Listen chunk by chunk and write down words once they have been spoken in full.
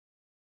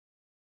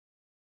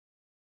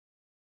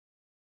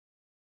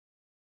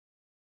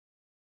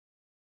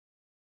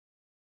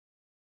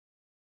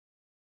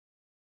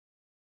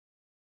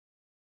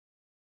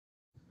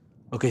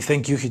Okay,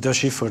 thank you,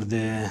 Hitoshi, for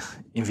the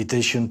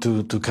invitation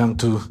to come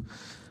to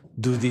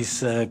do this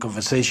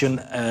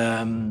conversation.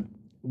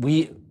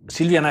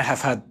 Sylvia and I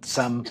have had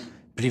some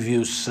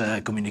previous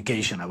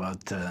communication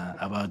about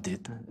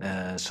it,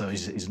 so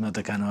it's not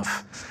a kind of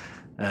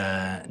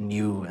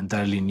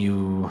entirely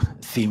new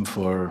theme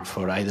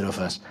for either of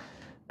us.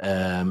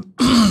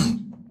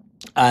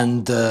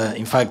 And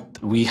in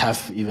fact, we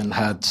have even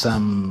had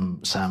some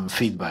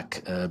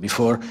feedback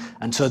before.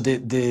 And so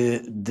the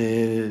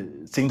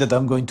thing that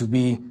I'm going to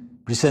be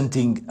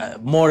presenting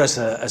more as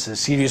a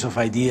series of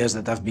ideas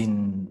that I've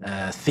been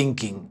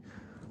thinking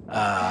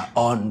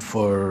on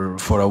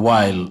for a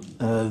while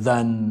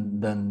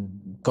than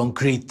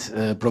concrete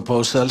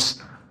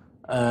proposals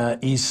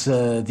is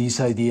this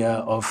idea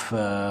of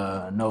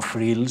no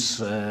frills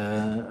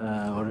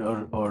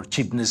or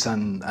cheapness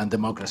and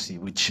democracy,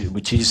 which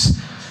is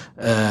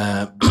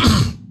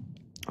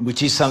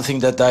which is something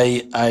that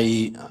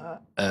I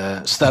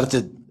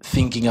started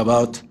thinking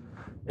about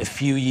a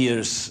few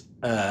years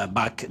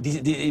back.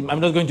 I'm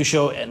not going to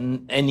show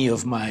any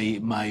of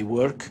my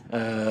work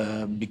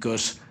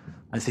because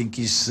I think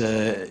is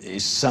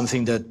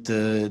something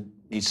that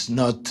is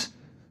not.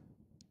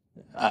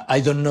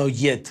 I don't know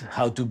yet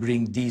how to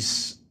bring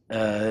this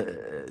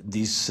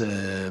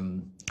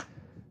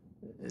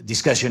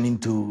discussion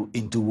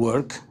into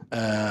work,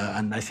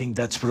 and I think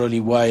that's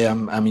probably why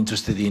I'm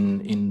interested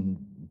in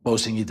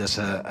posing it as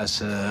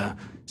a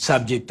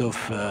subject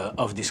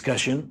of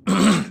discussion.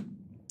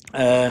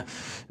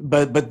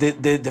 But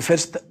the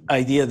first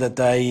idea that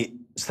I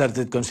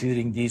started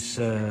considering this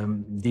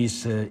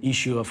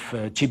issue of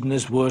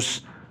cheapness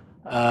was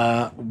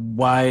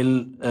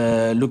while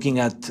looking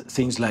at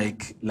things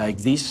like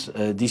this.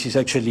 This is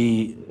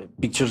actually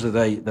pictures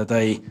that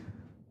I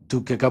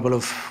took a couple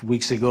of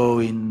weeks ago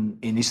in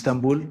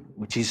Istanbul,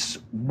 which is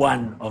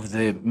one of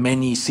the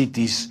many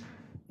cities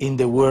in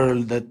the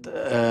world that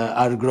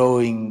are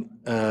growing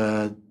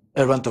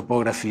urban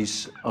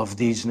topographies of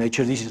this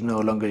nature. This is no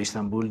longer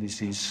Istanbul.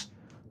 This is,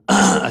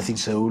 I think,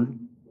 Seoul,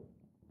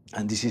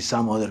 and this is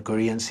some other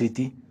Korean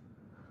city.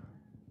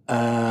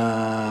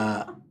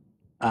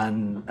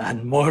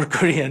 And more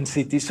Korean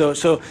cities.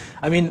 So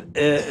I mean,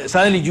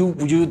 suddenly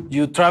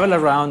you travel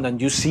around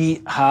and you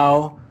see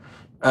how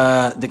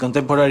the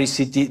contemporary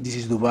city. This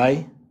is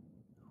Dubai.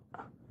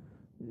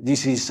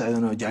 This is, I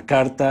don't know,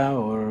 Jakarta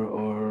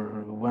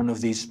or one of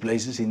these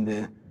places in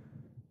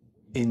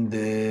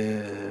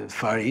the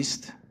Far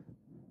East.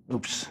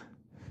 Oops.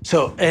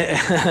 So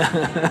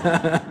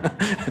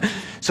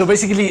so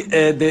basically,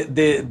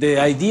 the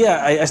idea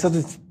I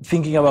started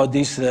thinking about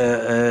this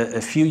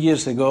a few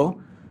years ago.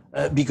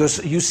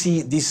 Because you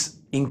see this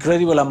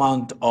incredible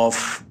amount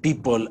of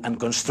people and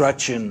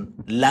construction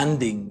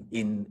landing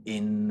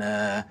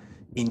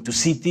into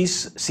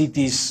cities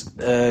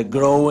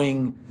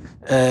growing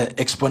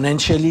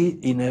exponentially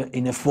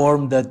in a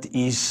form that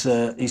is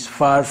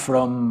far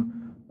from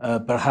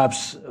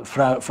perhaps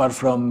far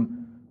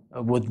from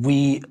what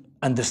we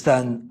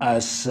understand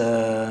as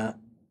a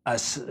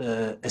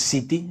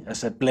city,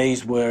 as a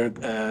place where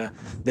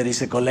there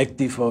is a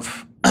collective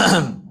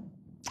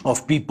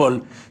of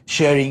people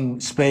sharing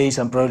space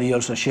and probably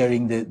also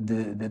sharing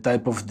the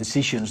type of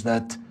decisions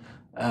that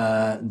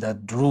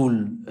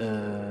rule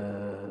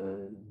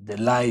the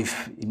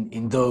life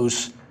in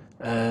those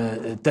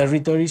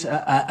territories.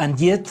 And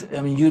yet,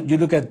 I mean, you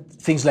look at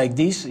things like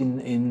this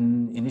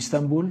in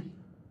Istanbul,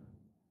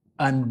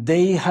 and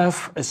they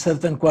have a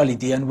certain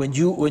quality. And when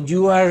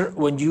you are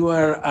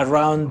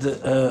around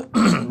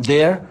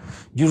there,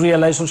 you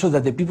realize also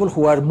that the people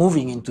who are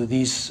moving into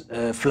these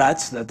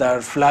flats, that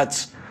are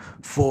flats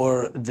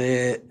for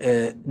the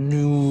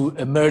new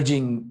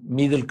emerging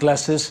middle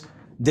classes,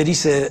 there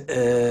is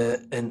a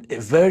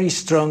very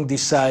strong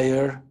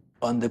desire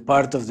on the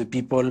part of the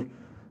people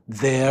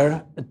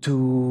there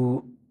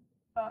to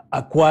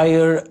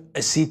acquire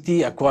a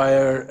city,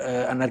 acquire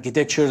an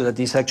architecture that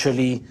is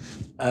actually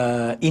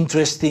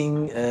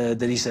interesting.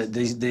 There is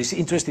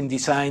interesting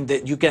design.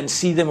 That you can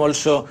see them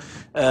also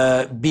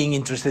being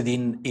interested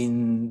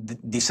in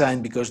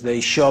design because they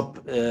shop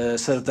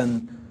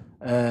certain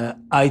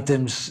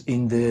items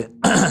in the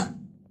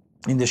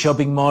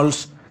shopping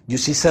malls. You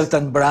see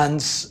certain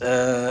brands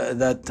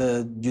that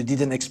you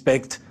didn't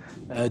expect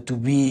to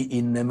be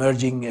in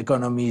emerging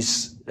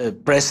economies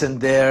present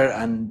there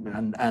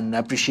and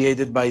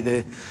appreciated by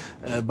the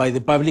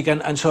public.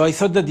 And so I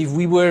thought that if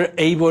we were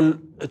able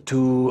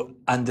to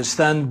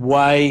understand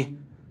why,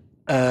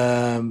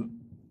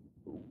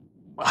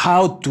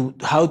 how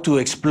to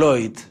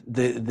exploit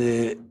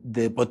the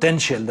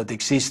potential that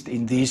exists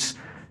in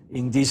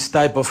this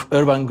type of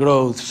urban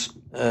growths,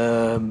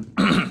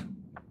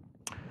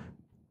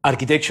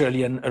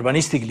 architecturally and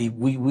urbanistically,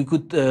 we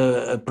could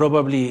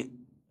probably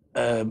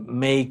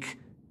make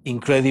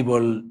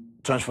incredible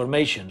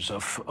transformations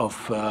of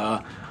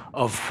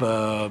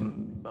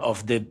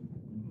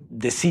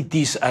the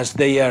cities as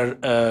they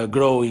are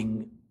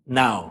growing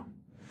now,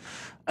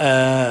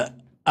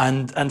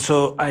 and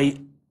so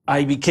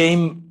I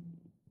became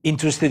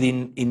interested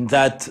in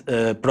that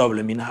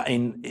problem,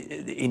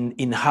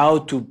 in how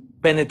to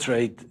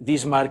penetrate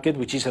this market,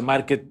 which is a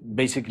market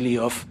basically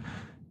of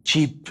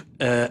cheap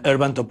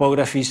urban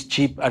topographies,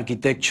 cheap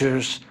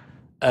architectures,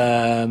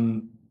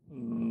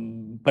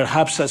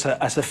 perhaps as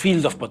a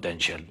field of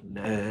potential,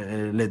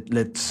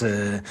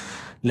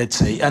 let's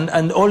say,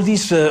 and all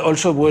this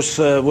also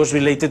was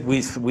related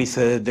with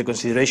the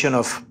consideration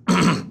of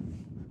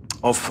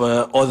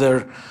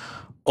other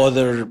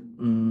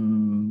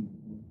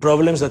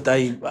problems that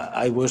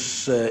I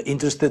was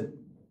interested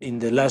in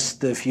the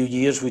last few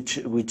years,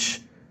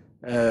 which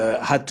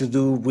had to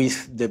do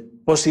with the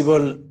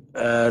possible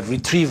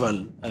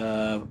retrieval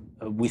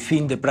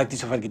within the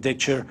practice of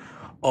architecture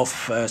of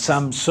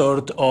some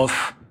sort of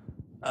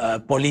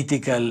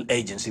political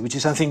agency, which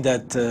is something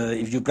that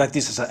if you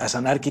practice as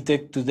an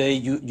architect today,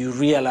 you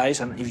realize,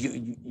 and if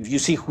you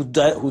see who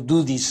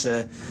do these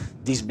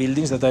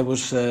buildings that I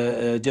was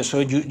just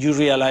showing, you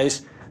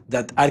realize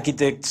that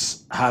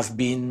architects have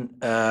been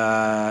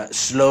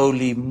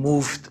slowly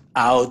moved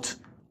out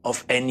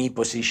of any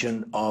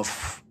position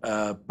of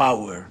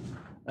power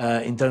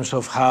in terms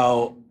of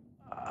how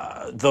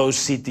those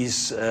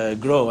cities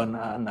grow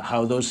and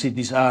how those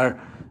cities are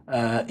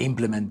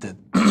implemented.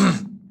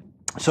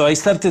 So I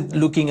started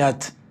looking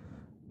at,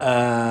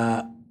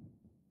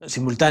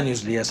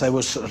 simultaneously, as I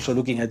was also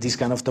looking at these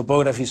kind of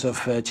topographies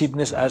of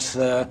cheapness, as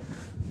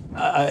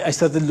I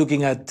started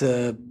looking at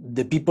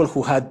the people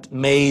who had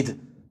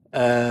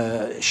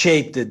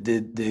shaped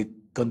the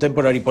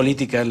contemporary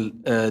political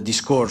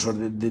discourse, or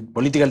the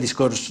political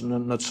discourse,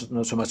 not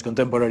so much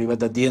contemporary,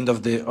 but at the end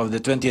of the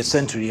 20th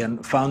century,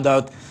 and found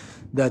out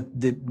that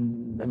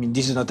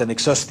this is not an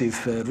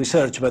exhaustive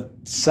research, but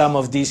some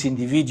of these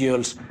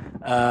individuals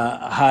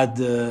had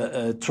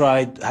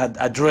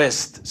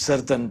addressed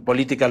certain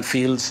political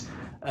fields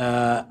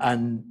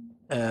and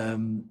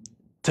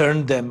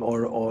turned them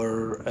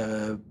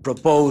or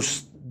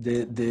proposed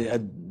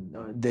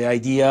the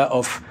idea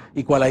of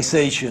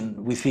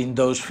equalization within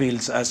those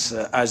fields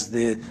as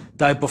the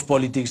type of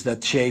politics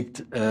that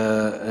shaped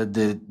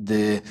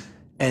the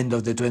end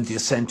of the 20th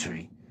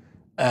century,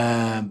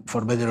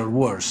 for better or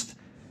worse.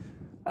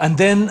 And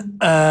then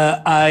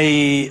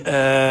I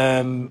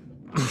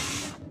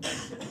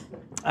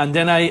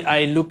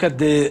look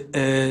at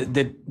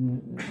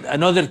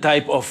another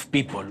type of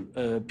people,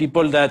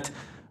 people that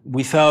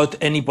without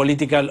any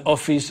political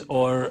office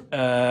or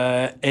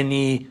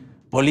any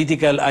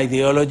political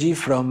ideology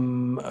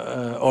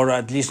or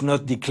at least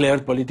not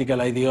declared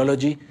political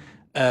ideology,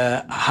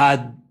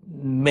 had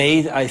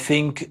made, I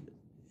think,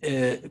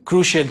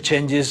 crucial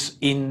changes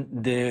in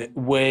the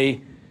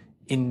way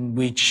in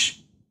which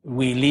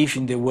we live,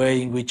 in the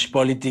way in which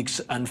politics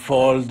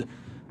unfold,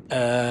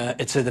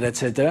 etc.,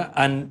 etc.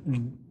 And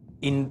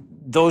in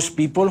those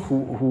people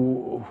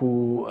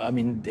who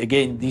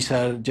again, these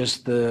are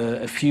just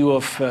a few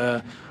of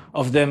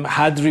them,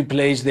 had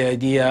replaced the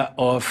idea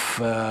of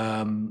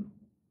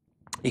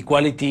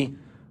equality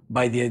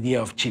by the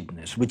idea of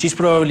cheapness, which is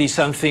probably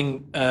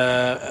something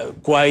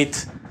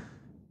quite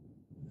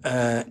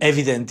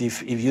evident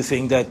if you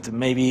think that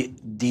maybe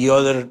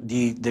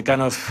the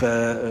kind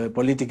of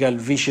political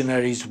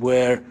visionaries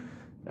were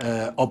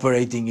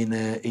operating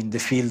in the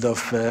field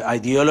of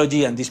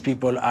ideology, and these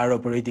people are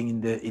operating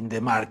in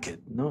the market.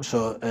 No?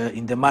 So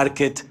in the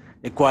market,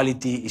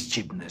 equality is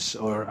cheapness,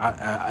 or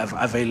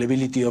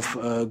availability of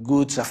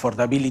goods,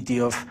 affordability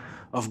of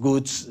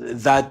goods.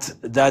 That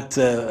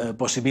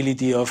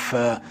possibility of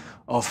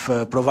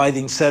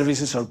providing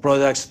services or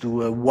products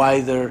to a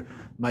wider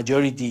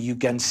majority, you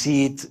can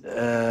see it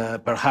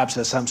perhaps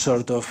as some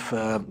sort of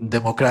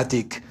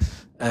democratic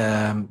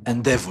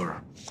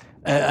endeavor.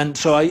 And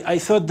so I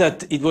thought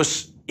that it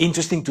was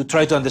interesting to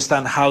try to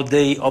understand how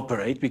they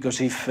operate,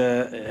 because if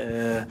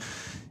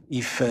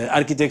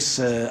architects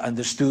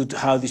understood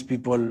how these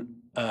people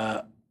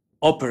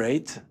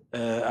operate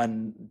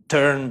and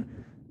turn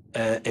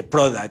a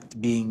product,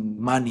 being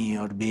money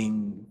or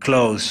being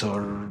clothes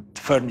or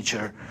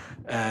furniture,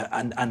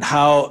 and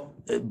how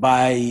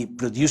by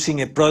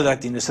producing a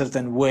product in a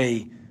certain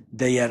way,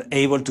 they are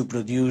able to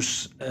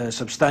produce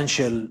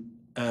substantial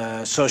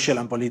social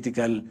and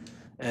political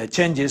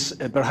changes,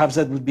 perhaps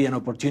that would be an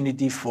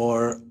opportunity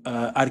for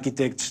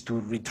architects to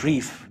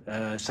retrieve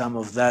some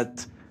of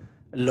that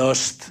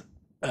lost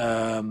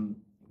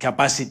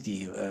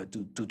capacity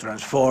to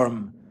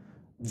transform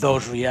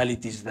those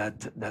realities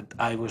that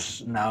I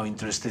was now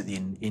interested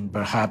in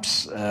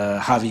perhaps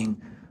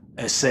having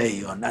a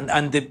say on.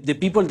 And the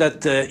people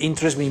that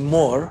interest me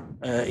more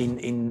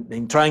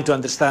in trying to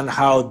understand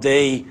how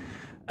they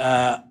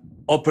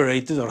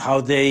operated or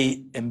how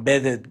they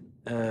embedded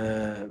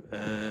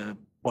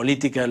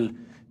political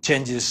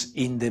changes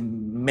in the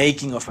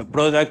making of a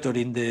product or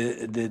in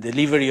the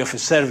delivery of a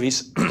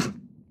service,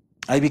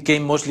 I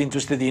became mostly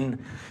interested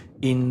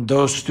in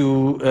those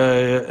two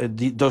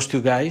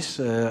guys.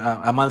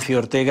 Amancio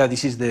Ortega,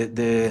 this is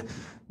the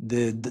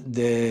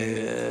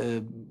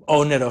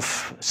owner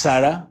of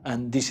Zara,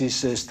 and this is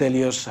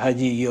Stelios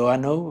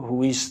Hadjiioannou,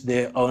 who is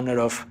the owner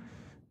of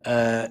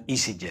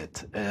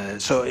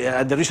EasyJet. So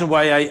the reason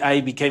why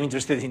I became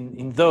interested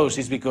in those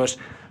is because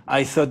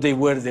I thought they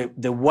were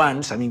the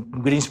ones. I mean,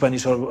 Greenspan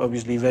is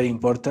obviously very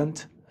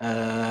important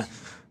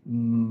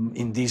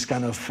in this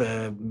kind of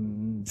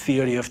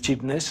theory of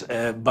cheapness,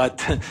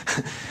 but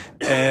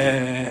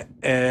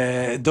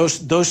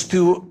those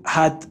two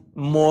had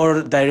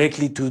more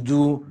directly to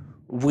do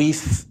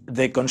with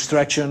the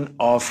construction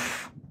of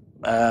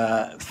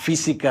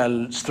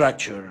physical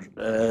structures,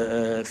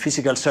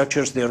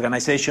 the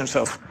organization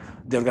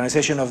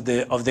of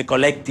the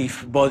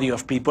collective body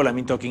of people. I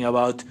mean, talking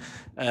about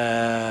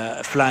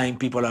flying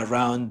people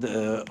around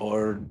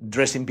or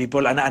dressing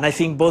people, and I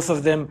think both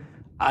of them,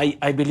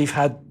 I believe,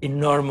 had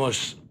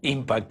enormous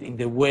impact in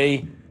the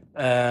way,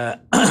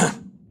 at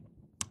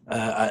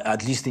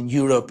least in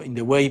Europe, in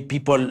the way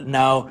people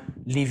now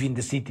live in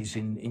the cities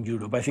in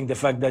Europe. I think the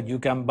fact that you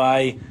can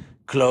buy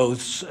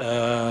clothes,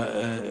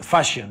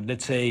 fashion,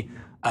 let's say,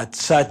 at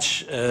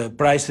such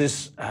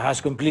prices has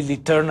completely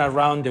turned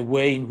around the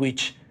way in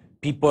which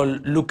people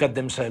look at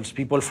themselves.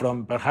 People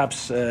from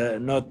perhaps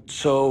not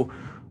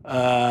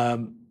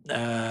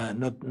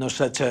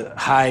such a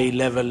high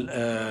level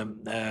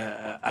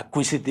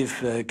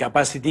acquisitive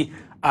capacity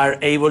are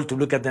able to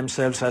look at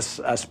themselves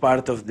as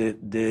part of the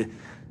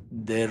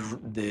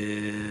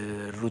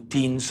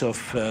routines of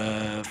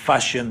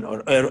fashion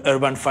or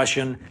urban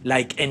fashion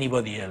like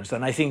anybody else.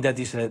 And I think that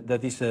is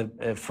a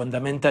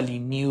fundamentally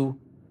new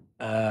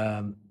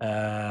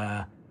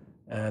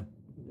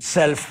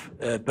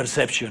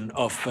self-perception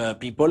of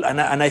people.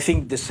 And I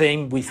think the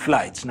same with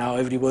flights. Now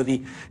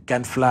everybody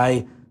can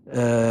fly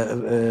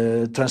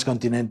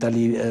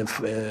transcontinentally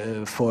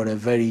for a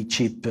very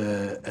cheap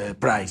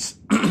price.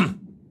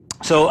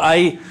 So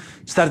I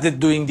started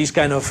doing these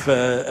kind of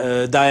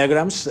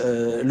diagrams,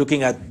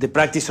 looking at the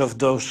practice of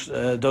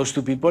those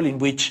two people, in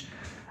which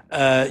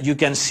you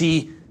can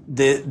see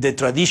the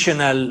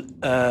traditional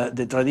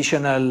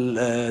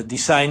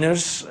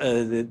designers,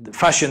 the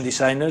fashion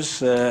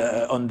designers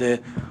on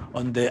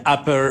the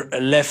upper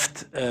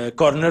left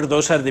corner.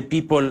 Those are the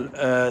people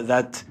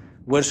that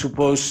were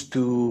supposed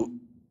to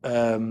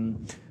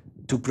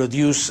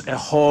produce a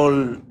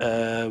whole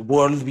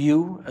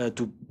worldview,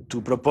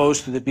 to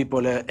propose to the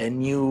people a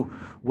new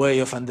way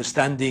of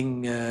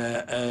understanding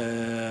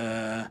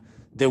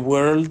the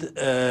world,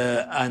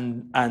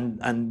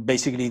 and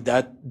basically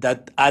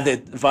that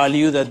added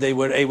value that they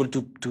were able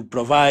to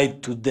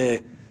provide to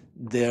their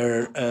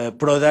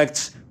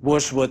products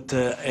was what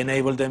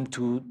enabled them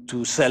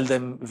to sell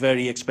them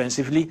very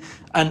expensively.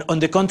 And on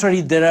the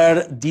contrary, there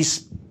are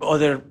these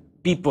other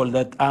people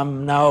that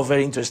I'm now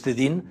very interested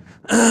in,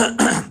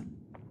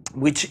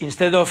 which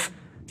instead of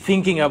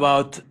thinking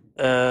about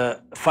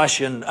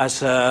fashion as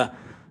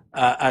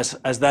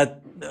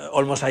that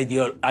almost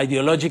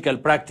ideological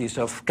practice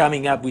of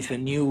coming up with a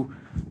new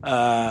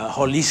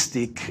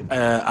holistic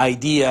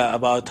idea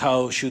about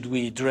how should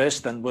we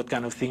dress and what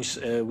kind of things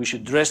we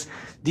should dress,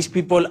 these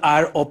people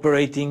are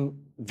operating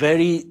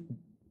very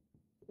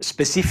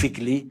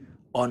specifically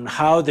on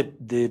how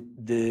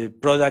the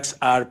products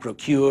are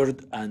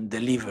procured and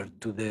delivered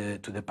to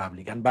the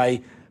public. And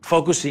by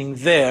focusing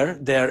there,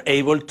 they are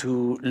able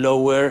to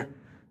lower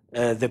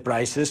the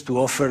prices, to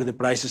offer the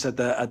prices at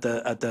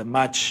a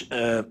much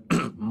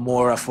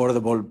more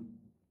affordable,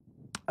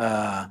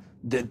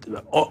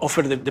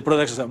 offer the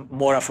products at a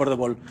more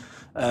affordable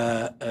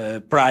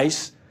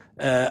price.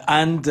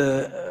 I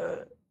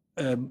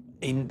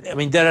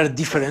mean, there are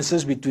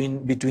differences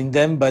between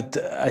them, but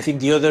I think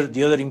the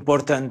other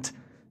important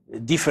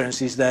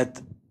difference is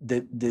that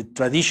the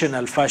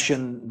traditional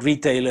fashion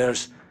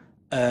retailers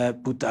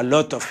put a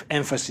lot of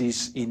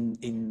emphasis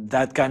in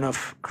that kind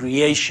of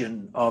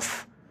creation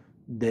of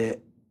the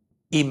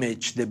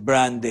image, the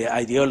brand, the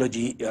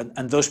ideology,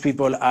 and those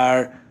people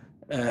are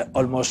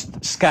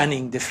almost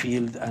scanning the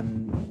field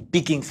and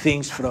picking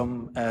things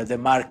from the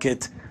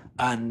market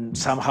and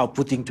somehow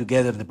putting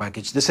together the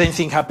package. The same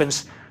thing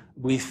happens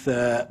with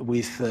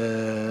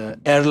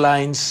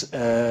airlines,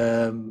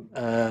 and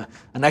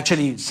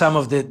actually some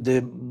of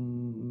the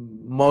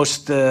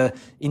most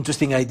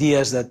interesting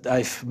ideas that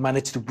I've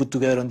managed to put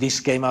together on this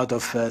came out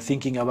of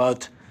thinking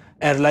about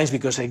airlines,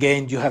 because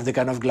again you have the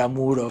kind of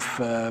glamour of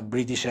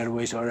British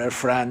Airways or Air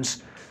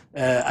France,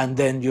 and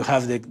then you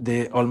have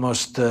the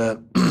almost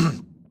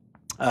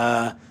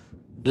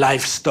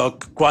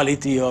livestock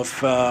quality of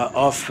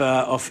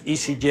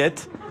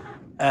EasyJet.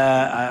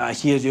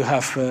 Here you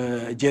have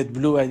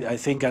JetBlue, I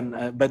think,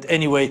 but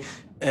anyway,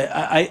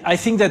 I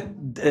think that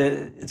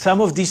some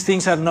of these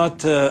things are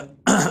not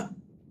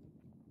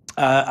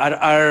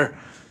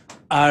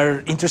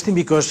are interesting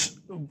because,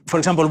 for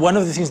example, one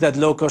of the things that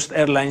low-cost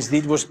airlines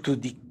did was to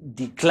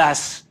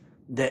declass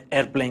the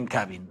airplane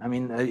cabin. I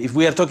mean, if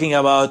we are talking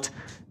about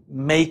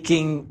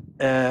making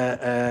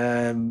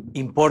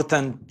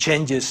important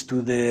changes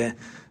to the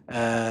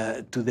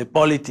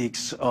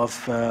politics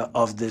of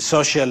the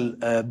social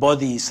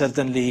body,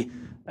 certainly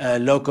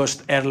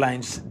low-cost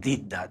airlines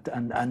did that,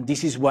 and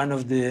this is one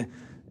of the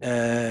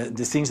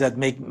things that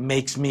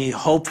makes me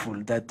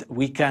hopeful that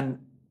we can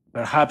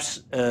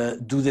perhaps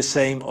do the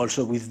same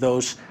also with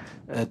those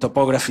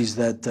topographies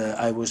that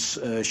I was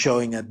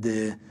showing at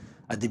the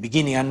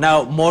beginning. And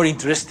now, more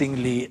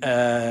interestingly,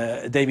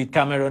 David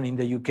Cameron in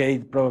the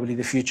UK, probably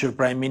the future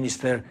Prime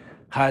Minister,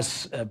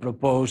 has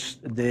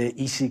proposed the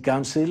EC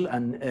Council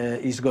and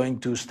is going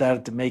to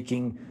start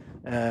making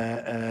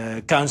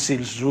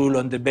councils rule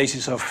on the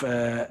basis of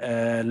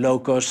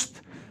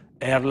low-cost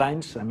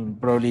airlines. I mean,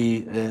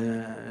 probably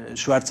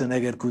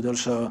Schwarzenegger could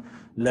also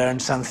learn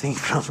something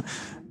from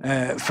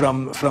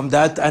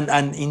that,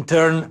 and in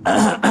turn,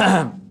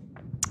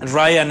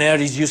 Ryanair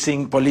is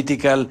using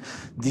political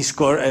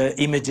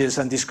images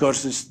and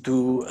discourses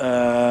to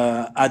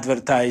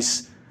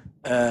advertise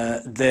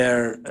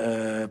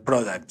their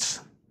products.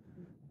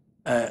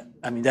 I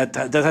mean, that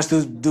has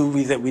to do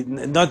with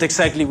not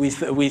exactly with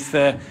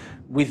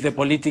the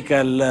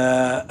political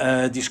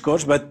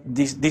discourse, but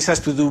this has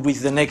to do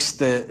with the next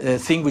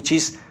thing, which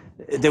is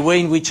the way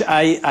in which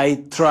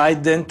I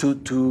tried then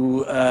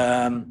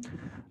to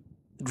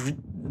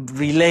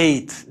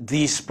relate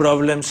these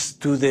problems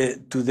to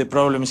the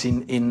problems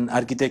in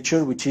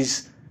architecture, which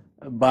is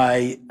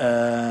by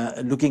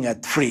looking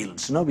at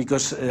frills, no?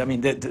 Because I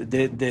mean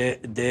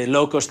the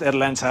low-cost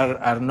airlines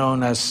are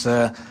known as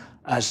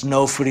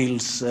no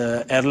frills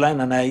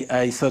airline, and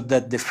I thought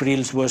that the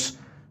frills was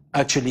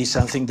actually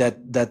something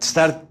that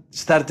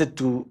started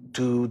to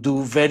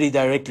do very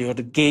directly, or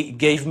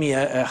gave me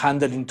a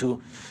handle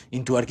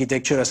into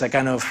architecture as a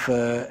kind of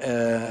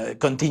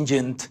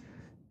contingent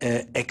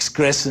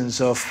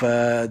excrescence of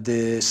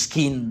the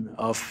skin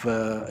of,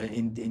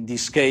 in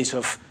this case,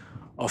 of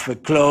a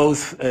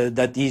cloth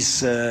that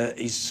is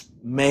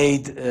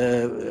made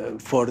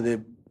for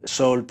the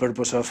sole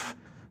purpose of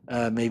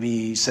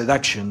maybe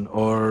seduction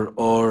or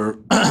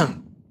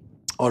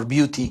or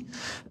beauty,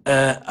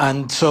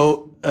 and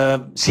so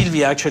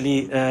Sylvia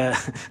actually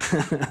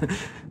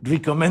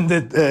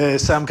recommended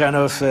some kind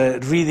of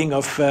reading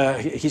of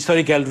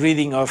historical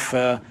reading of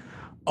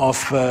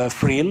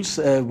frills,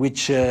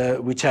 which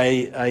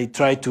I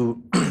try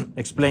to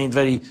explain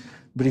very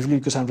briefly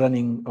because I'm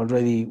running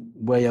already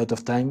way out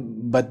of time.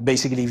 But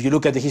basically, if you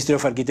look at the history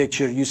of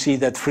architecture, you see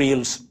that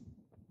frills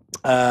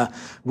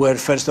were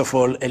first of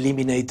all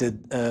eliminated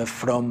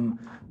from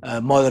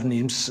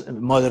modernist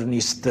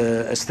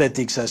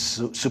aesthetics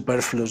as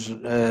superfluous,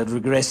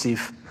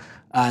 regressive,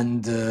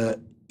 and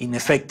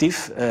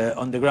ineffective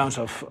on the grounds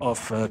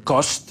of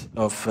cost,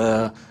 of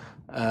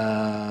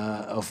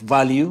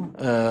value,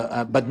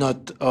 but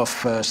not of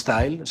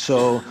style.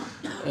 So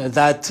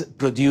that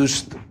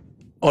produced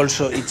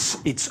also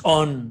its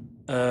own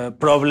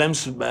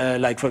problems,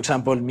 like, for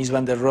example, Mies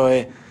van der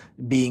Rohe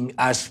being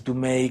asked to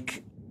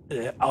make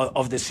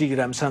of the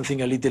Seagram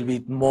something a little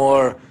bit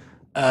more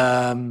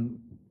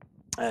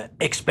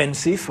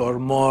expensive or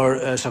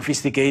more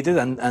sophisticated,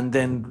 and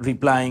then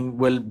replying,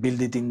 well,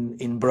 build it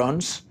in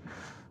bronze.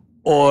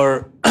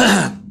 Or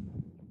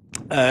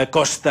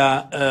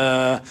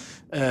Costa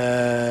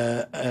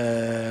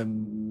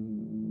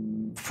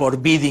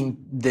forbidding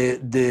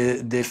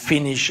the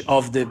finish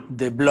of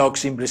the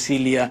blocks in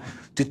Brasilia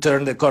to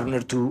turn the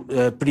corner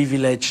to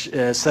privilege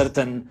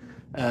certain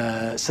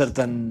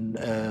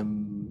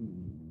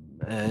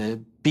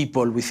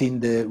people within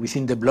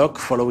the block,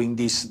 following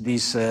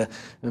this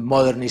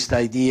modernist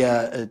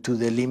idea to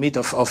the limit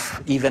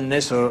of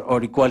evenness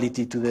or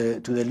equality to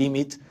the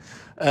limit.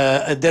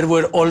 There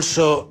were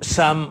also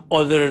some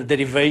other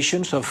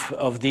derivations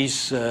of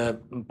these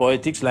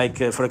poetics, like,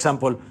 for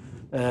example,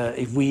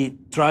 if we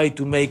try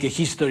to make a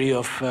history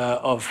of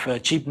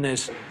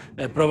cheapness,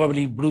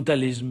 probably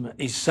brutalism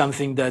is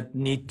something that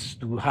needs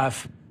to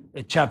have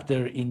a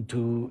chapter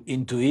into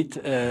it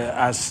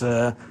as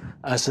a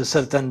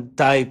certain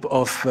type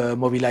of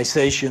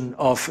mobilization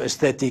of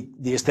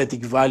the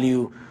aesthetic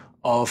value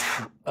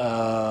of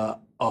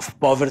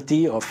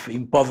poverty, of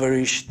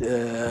impoverished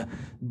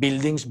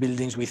buildings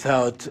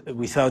without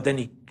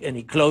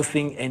any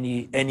clothing,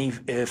 any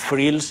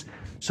frills.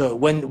 So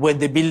when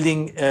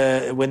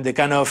the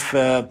kind of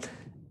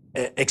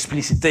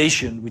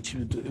explicitation,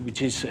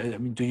 which is, I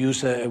mean, to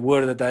use a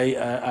word that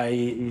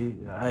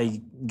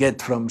I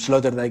get from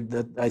Sloterdijk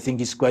that I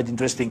think is quite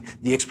interesting,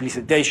 the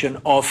explicitation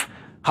of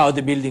how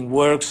the building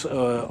works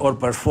or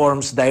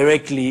performs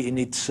directly in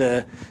its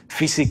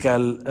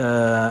physical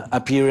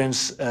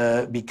appearance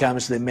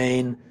becomes the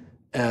main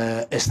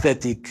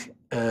aesthetic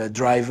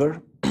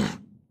driver.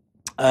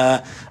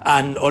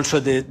 And also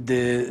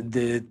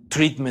the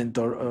treatment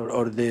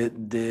or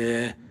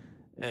the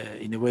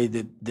in a way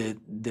the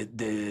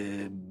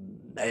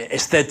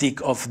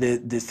aesthetic of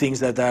the things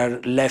that are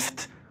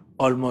left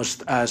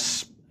almost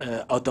as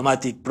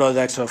automatic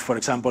products of, for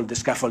example, the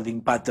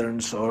scaffolding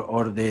patterns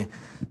or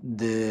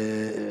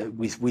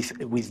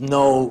with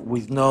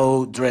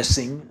no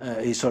dressing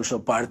is also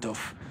part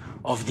of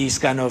this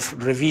kind of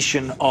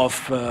revision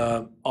of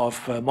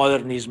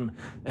modernism,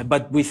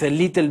 but with a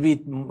little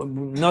bit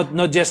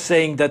not just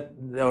saying that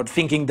or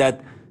thinking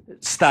that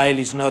style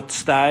is not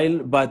style,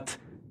 but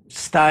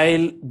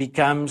style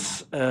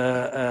becomes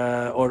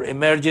or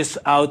emerges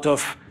out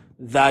of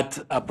that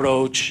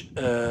approach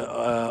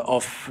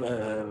of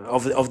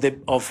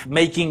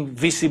making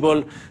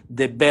visible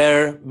the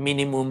bare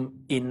minimum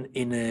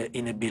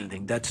in a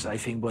building. That's, I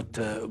think, what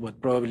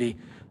probably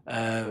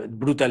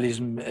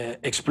brutalism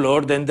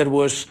explored. Then there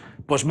was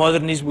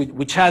postmodernism,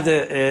 which had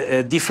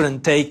a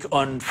different take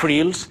on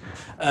frills,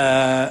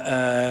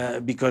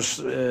 because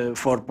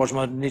for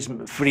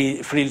postmodernism,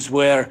 frills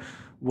were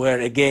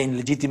again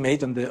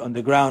legitimate on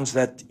the grounds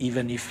that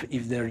even if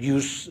their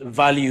use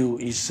value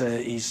is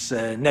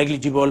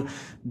negligible,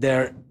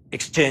 their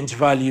exchange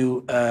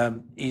value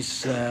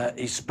is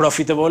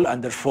profitable,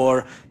 and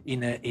therefore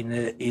in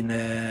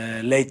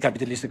a late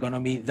capitalist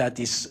economy that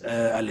is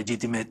a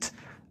legitimate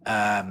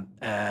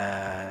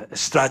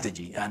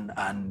strategy.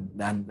 And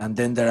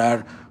then there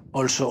are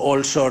also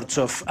all sorts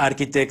of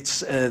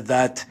architects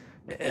that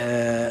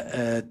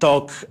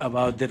talk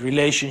about the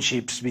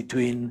relationships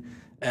between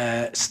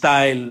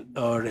style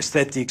or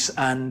aesthetics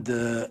and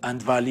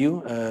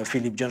value.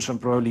 Philip Johnson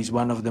probably is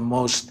one of the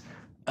most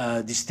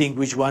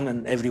distinguished one,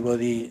 and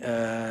everybody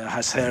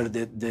has heard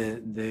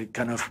the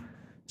kind of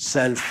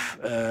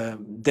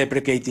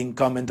self-deprecating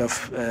comment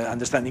of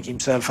understanding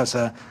himself as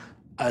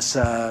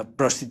a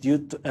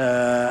prostitute,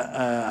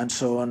 and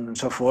so on and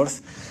so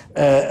forth.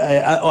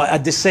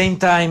 At the same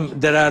time,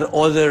 there are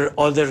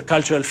other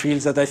cultural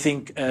fields that I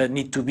think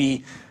need to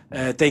be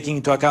taken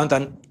into account,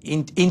 and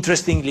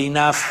interestingly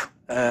enough,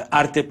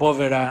 arte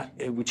povera,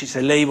 which is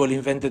a label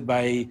invented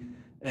by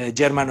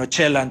Germano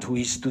Celland, who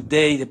is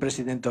today the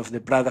president of the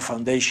Prada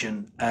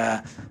Foundation,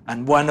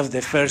 and one of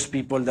the first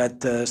people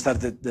that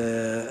started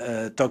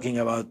talking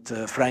about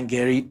Frank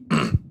Gehry,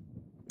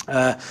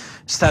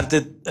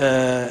 started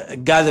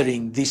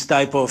gathering this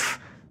type of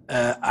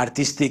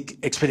artistic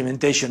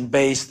experimentation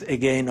based,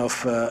 again,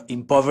 of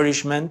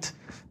impoverishment,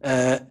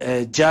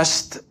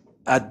 just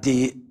at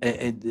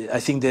I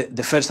think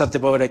the first Arte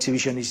Povera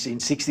exhibition is in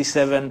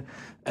 '67.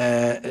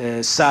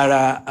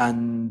 Zara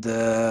and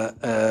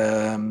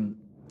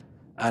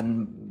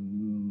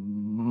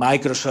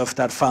Microsoft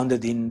are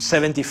founded in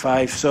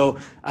 '75. So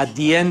at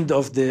the end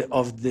of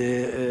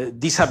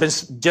this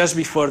happens just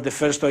before the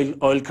first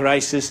oil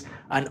crisis,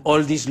 and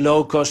all these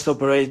low-cost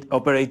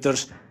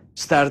operators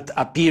start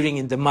appearing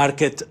in the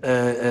market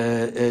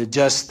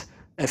just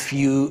a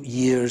few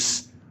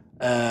years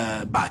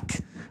back.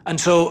 And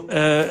so,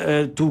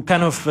 to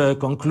kind of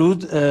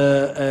conclude,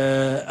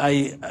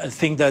 I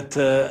think that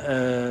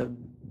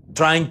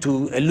trying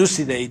to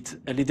elucidate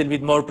a little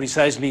bit more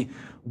precisely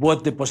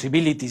what the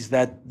possibilities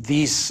that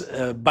this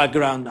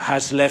background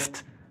has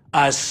left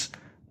us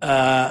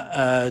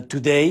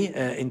today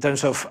in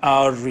terms of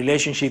our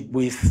relationship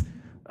with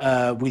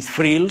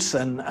frills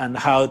and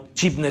how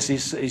cheapness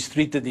is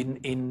treated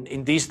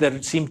in this, there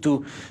seem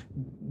to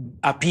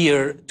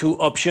appear two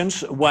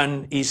options.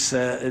 One is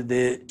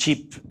the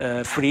cheap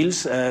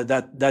frills.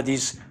 That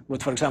is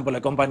what, for example,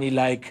 a company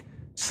like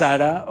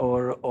Zara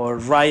or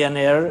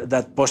Ryanair,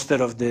 that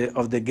poster of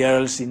the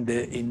girls in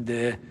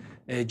the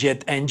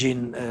jet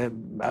engine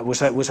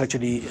was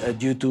actually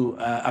due to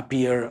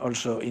appear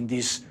also in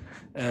this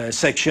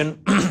section.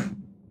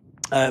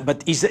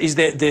 But is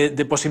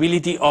the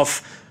possibility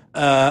of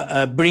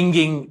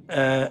bringing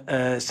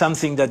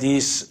something that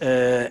is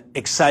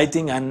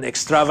exciting and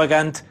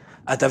extravagant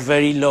at a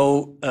very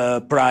low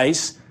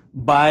price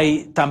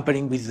by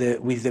tampering with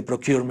the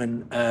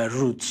procurement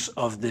routes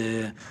of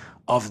the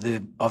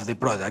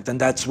product, and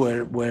that's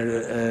where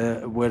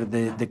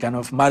the kind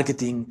of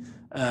marketing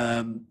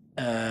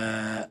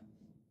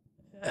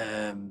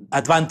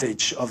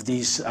advantage of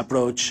this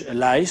approach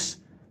lies.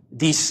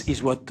 This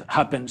is what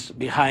happens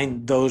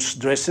behind those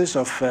dresses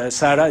of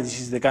Zara. This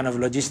is the kind of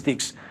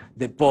logistics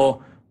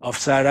depot of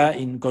Zara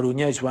in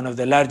Coruña. It's one of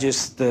the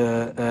largest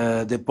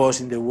depots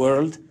in the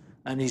world,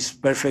 and is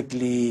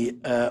perfectly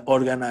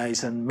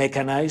organized and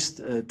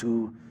mechanized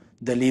to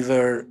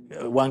deliver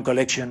one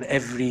collection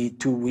every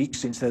 2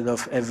 weeks instead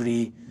of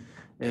every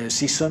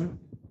season.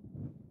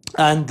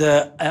 And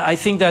I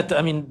think that,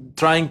 I mean,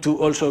 trying to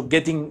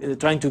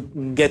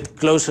get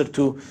closer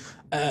to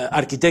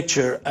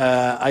architecture,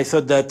 I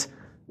thought that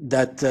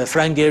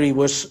Frank Gehry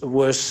was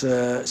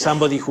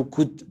somebody who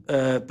could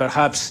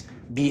perhaps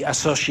be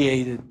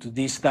associated to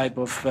this type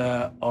of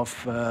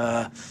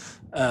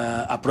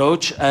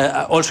approach.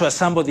 Also as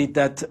somebody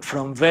that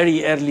from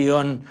very early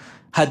on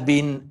had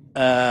been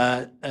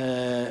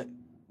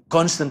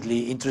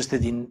constantly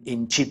interested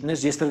in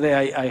cheapness.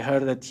 Yesterday I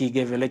heard that he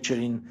gave a lecture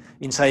in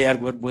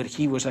SciArc where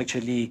he was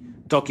actually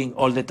talking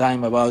all the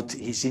time about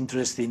his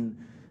interest in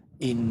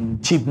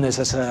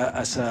cheapness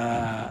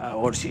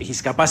or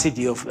his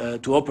capacity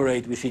to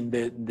operate within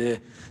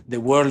the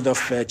world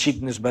of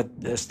cheapness, but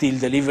still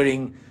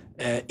delivering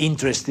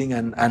interesting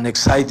and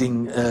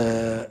exciting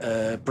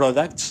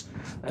products.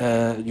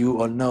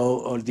 You all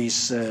know all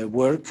this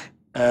work.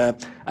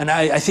 And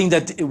I think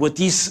that what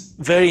is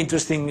very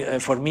interesting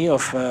for me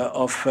of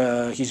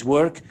his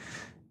work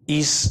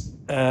is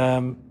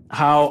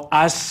how,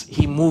 as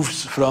he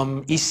moves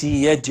from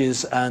easy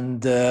edges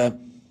and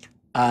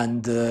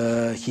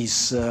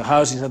his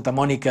house in Santa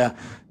Monica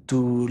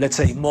let's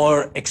say,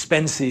 more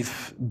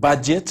expensive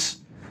budgets,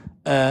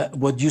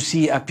 what you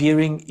see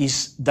appearing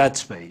is that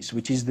space,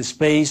 which is the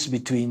space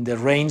between the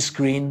rain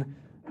screen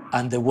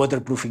and the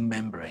waterproofing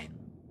membrane.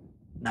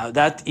 Now,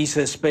 that is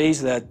a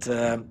space that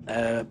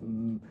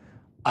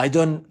I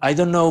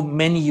don't know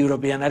many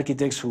European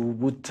architects who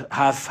would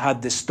have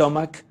had the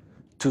stomach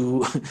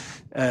to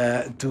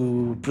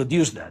to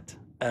produce that.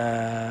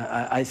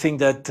 I think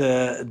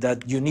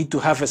that you need to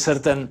have a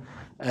certain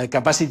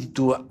capacity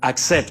to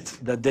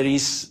accept that there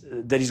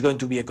is going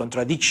to be a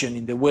contradiction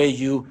in the way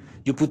you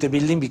put a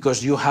building,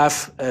 because you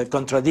have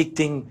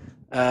contradicting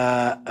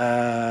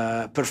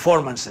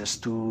performances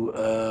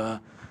to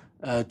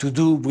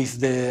do with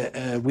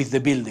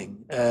the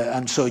building,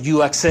 and so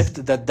you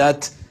accept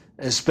that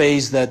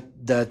space that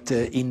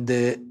in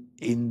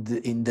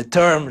the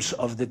terms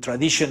of the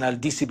traditional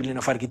discipline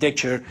of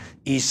architecture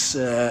is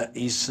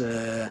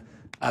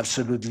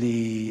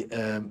absolutely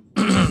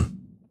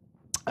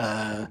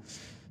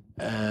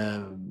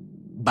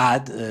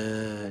bad,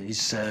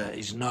 is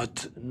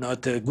not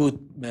a good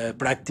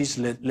practice.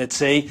 Let's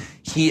say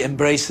he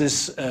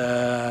embraces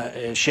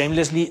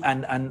shamelessly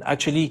and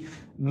actually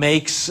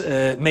makes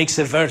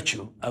a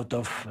virtue out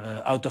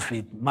of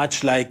it,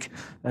 much like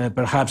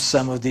perhaps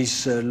some of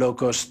these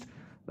low-cost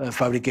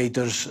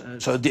fabricators.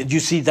 So you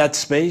see that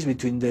space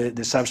between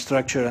the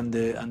substructure and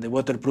the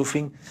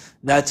waterproofing.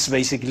 That's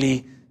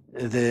basically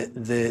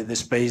the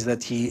space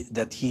that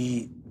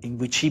he in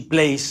which he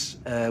plays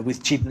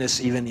with cheapness,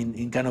 even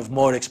in kind of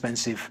more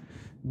expensive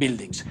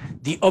buildings.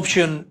 The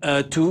option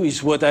 2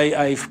 is what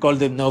I've called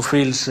the no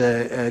frills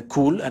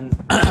cool, and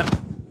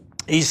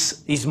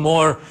is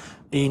more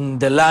in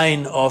the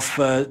line of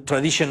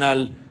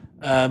traditional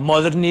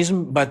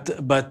modernism, but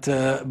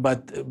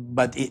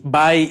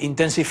by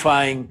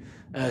intensifying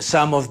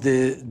some of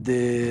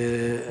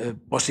the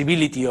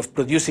possibility of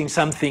producing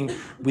something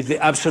with the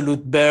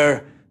absolute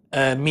bare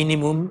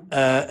minimum.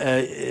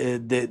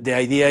 The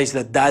idea is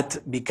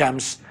that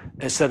becomes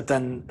a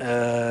certain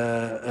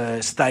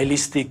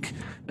stylistic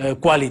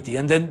quality,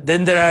 and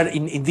then there are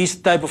in this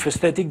type of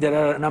aesthetic there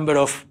are a number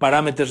of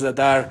parameters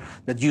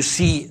that you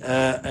see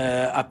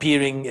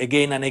appearing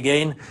again and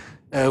again.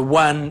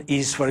 One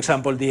is, for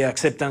example, the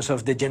acceptance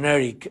of the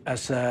generic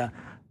as a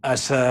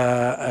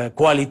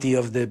quality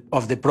of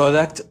the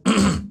product.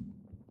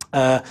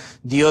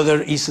 The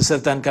other is a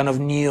certain kind of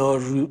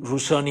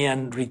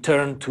neo-Rousseauian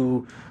return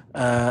to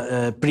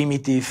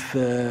primitive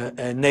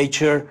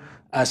nature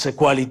as a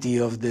quality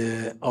of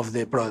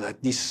the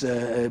product. This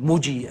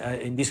Muji,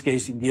 in this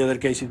case, in the other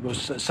case it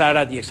was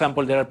Zara. The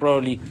example, there are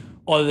probably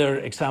other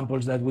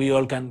examples that we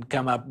all can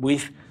come up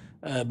with,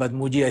 but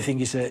Muji, I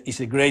think, is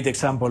a great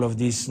example of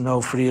this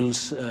no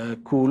frills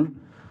cool.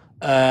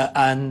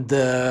 And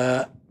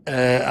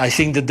I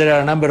think that there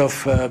are a number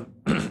of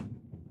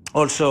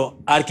also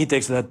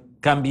architects that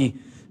can be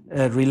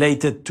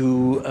related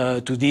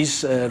to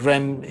this.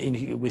 Rem,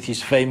 with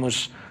his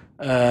famous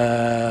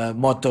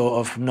motto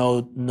of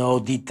no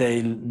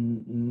detail,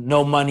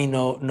 no money,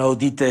 no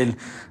detail,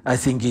 I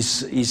think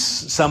is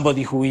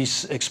somebody who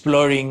is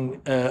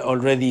exploring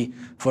already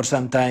for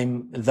some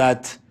time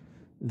that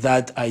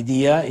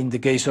idea. In the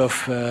case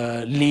of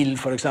Lille,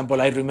 for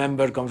example, I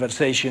remember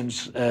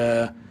conversations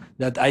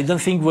that I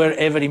don't think were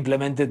ever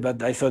implemented,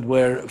 but I thought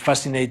were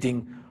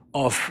fascinating,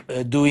 of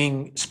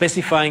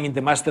specifying in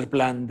the master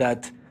plan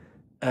that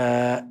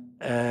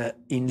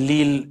in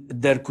Lille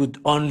there could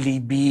only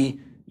be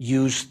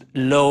used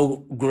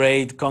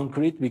low-grade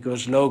concrete,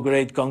 because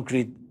low-grade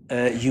concrete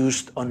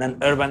used on an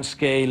urban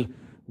scale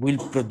will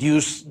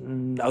produce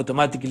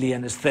automatically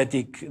an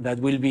aesthetic that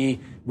will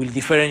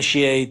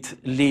differentiate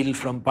Lille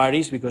from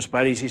Paris, because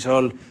Paris is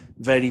all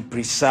very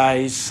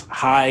precise,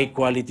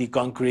 high-quality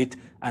concrete,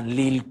 and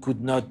Lille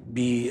could not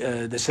be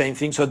the same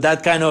thing. So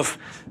that kind of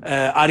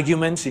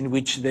arguments in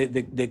which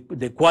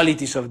the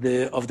qualities of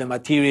the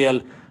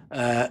material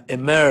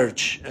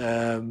emerge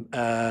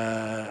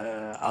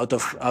out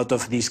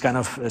of this kind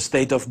of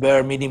state of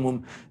bare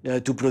minimum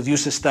to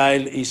produce a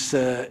style is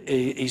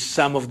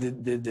some of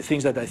the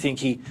things that I think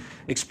he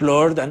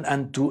explored,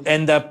 and to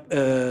end up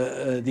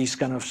this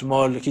kind of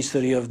small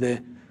history of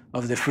the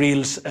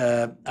frills,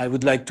 I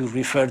would like to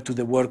refer to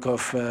the work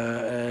of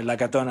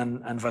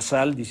Lacaton and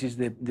Vassal. This is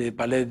the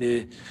Palais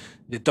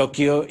de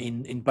Tokyo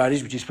in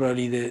Paris, which is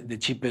probably the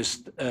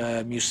cheapest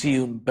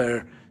museum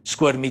per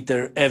square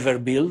meter ever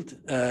built,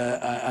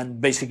 and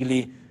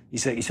basically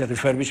is a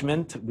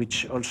refurbishment,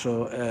 which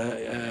also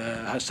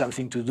has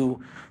something to do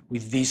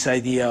with this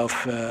idea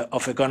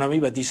of economy,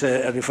 but it's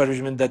a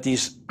refurbishment that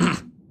is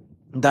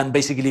done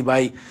basically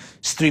by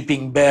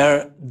stripping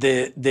bare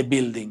the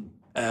building.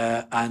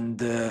 And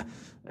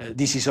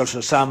this is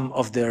also some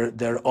of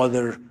their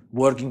other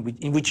working,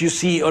 in which you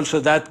see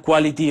also that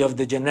quality of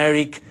the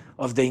generic,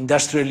 of the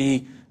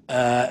industrially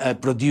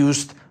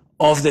produced,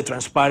 of the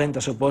transparent,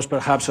 as opposed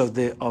perhaps of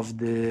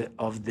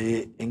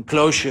the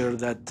enclosure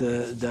that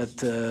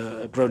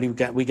probably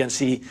we can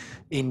see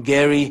in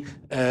Gehry.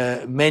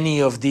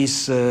 Many of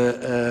these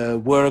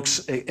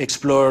works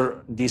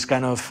explore this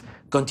kind of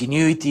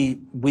continuity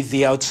with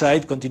the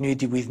outside,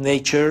 continuity with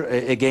nature.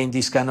 Again,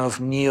 this kind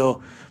of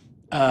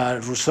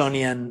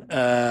neo-Rousseauian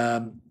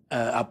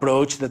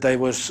approach that I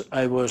was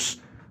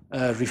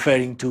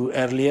referring to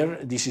earlier.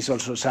 This is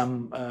also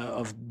some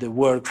of the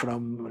work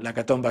from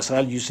Lacaton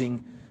Basal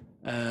using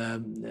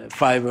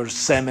fibers,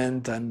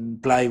 cement,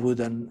 and plywood,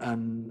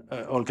 and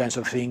all kinds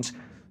of things.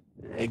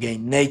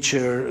 Again,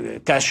 nature,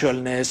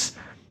 casualness,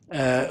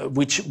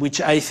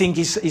 which I think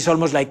is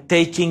almost like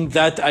taking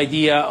that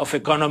idea of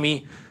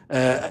economy,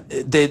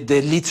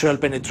 the literal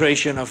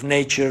penetration of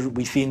nature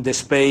within the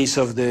space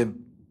of the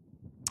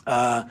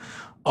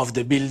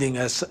building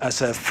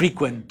as a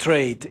frequent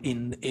trait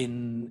in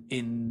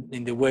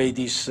the way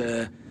this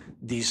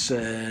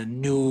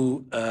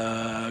new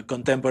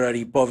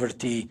contemporary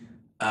poverty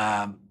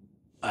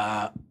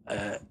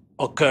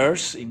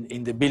occurs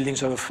in the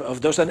buildings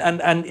of those.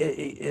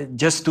 And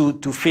just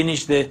to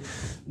finish the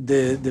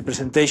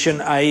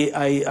presentation,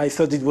 I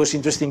thought it was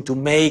interesting to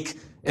make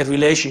a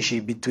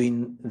relationship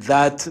between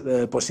that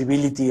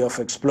possibility of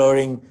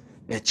exploring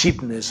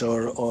cheapness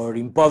or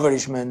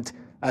impoverishment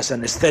as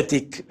an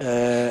aesthetic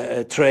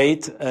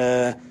trait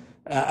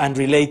and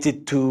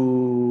related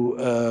to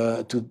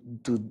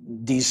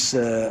this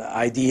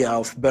idea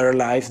of better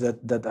life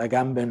that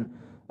Agamben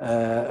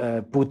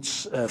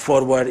puts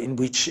forward, in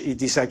which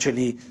it is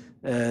actually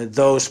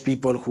those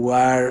people who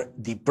are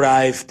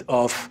deprived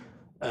of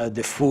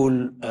the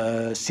full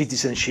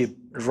citizenship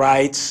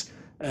rights,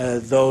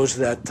 those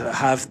that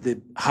have the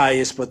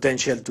highest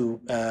potential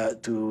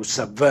to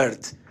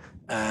subvert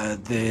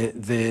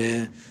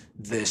the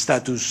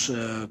status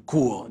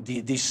quo.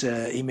 This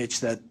image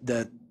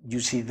that you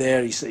see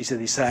there is a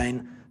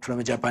design from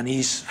a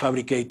Japanese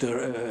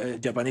fabricator,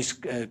 Japanese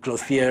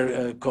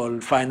clothier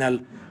called Final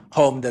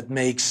Home, that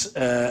makes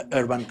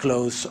urban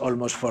clothes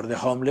almost for the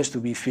homeless, to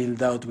be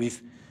filled out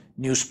with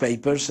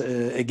newspapers.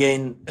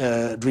 Again,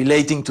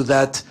 relating to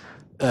that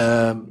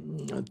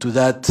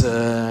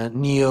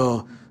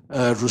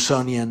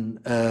neo-Rousseauian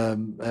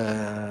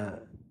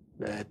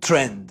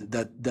trend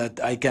that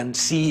I can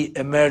see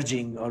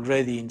emerging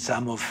already in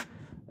some of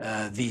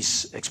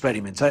these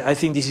experiments. I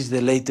think this is the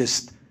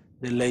latest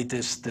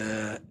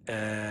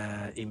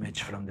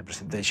image from the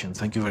presentation.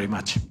 Thank you very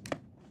much.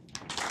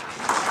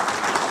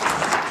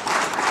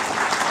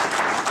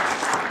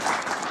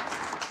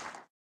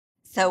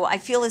 So I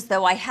feel as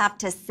though I have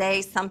to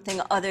say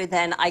something other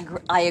than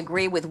I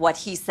agree with what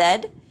he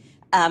said,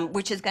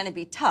 which is going to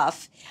be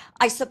tough.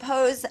 I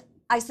suppose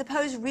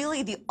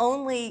really the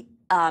only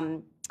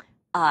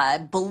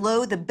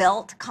below the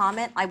belt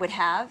comment I would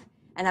have,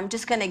 and I'm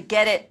just going to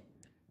get it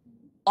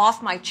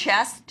off my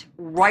chest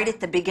right at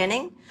the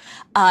beginning,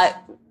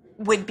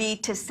 would be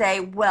to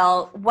say,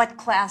 well, what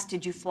class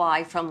did you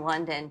fly from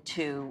London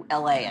to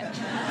LA in?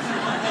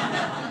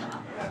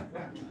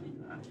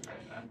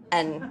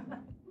 And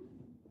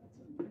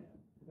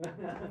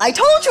I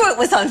told you it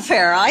was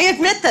unfair. I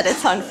admit that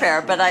it's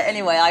unfair. But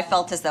anyway, I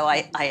felt as though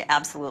I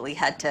absolutely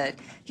had to.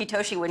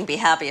 Hitoshi wouldn't be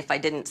happy if I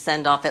didn't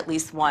send off at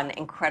least one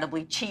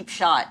incredibly cheap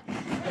shot.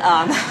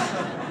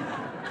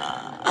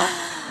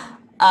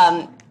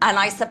 And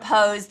I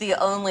suppose the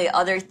only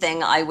other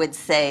thing I would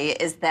say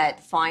is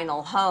that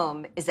Final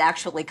Home is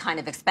actually kind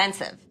of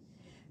expensive.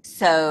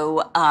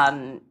 So,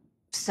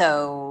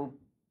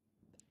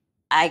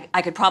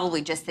 I could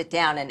probably just sit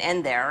down and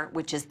end there,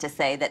 which is to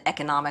say that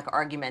economic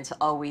arguments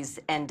always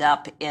end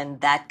up in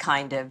that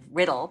kind of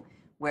riddle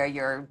where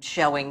you're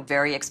showing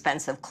very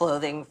expensive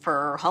clothing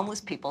for homeless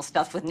people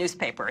stuffed with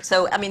newspaper.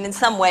 So, I mean, in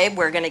some way,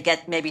 we're going to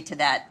get maybe to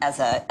that as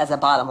a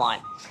bottom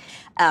line.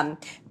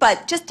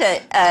 But just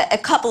a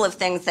couple of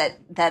things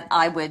that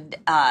I would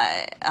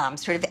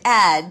sort of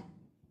add,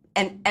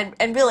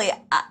 and really,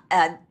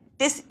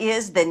 this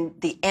is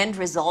the end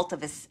result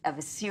of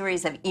a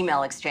series of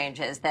email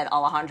exchanges that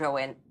Alejandro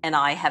and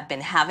I have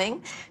been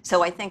having.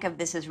 So I think of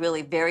this as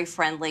really very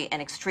friendly and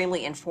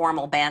extremely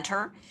informal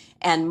banter.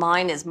 And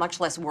mine is much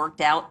less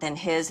worked out than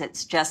his.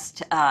 It's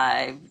just,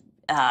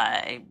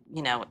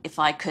 you know, if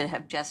I could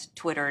have just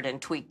Twittered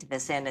and tweaked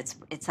this in,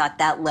 it's at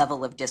that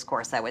level of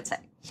discourse, I would say.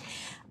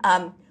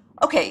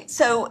 Okay,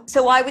 so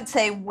I would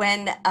say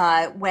when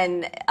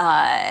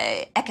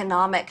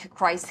economic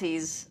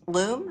crises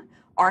loom,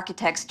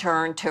 architects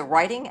turn to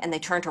writing, and they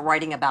turn to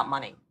writing about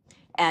money.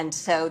 And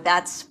so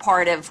that's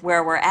part of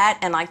where we're at,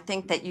 and I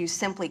think that you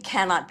simply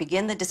cannot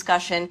begin the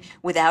discussion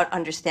without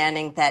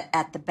understanding that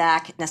at the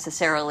back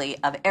necessarily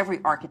of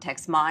every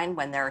architect's mind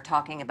when they're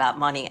talking about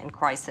money and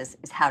crisis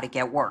is how to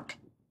get work.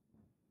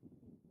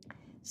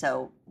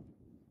 So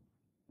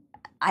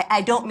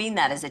I don't mean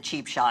that as a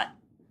cheap shot.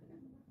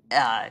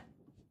 I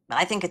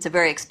think it's a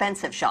very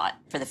expensive shot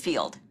for the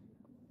field.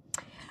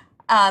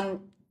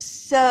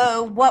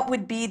 So what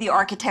would be the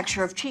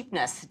architecture of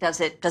cheapness?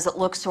 Does it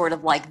look sort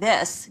of like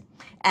this?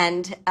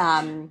 And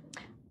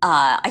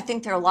I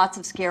think there are lots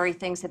of scary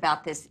things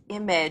about this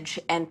image,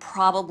 and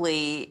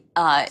probably,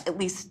 at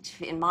least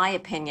in my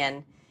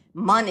opinion,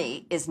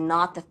 money is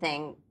not the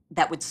thing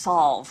that would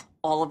solve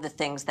all of the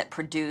things that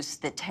produce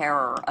the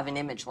terror of an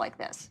image like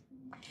this.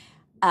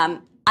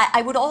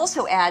 I would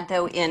also add,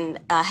 though, in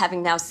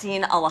having now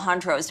seen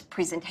Alejandro's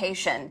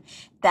presentation,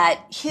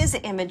 that his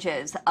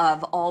images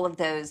of all of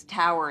those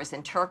towers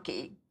in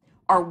Turkey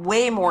are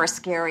way more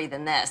scary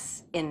than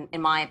this, in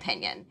my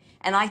opinion.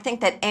 And I think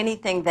that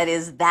anything that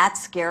is that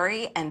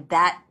scary and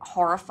that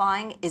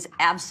horrifying is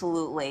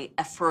absolutely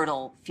a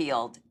fertile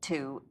field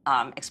to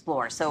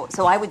explore. So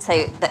I would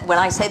say that when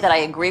I say that I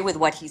agree with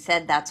what he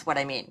said, that's what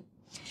I mean.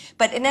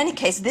 But in any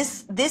case,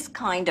 this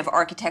kind of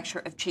architecture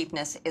of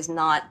cheapness is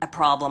not a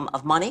problem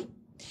of money.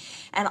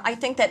 And I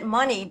think that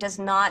money is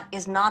not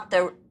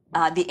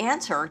the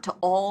answer to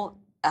all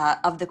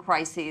of the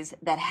crises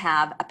that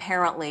have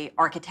apparently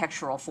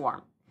architectural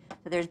form.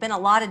 So there's been a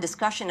lot of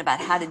discussion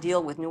about how to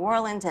deal with New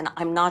Orleans, and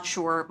I'm not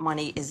sure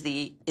money is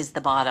the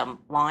bottom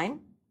line.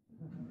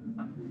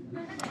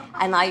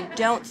 And I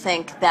don't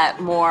think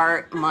that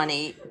more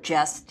money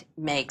just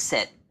makes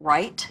it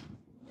right.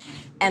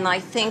 And I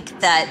think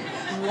that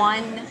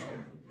one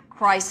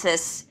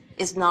crisis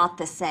is not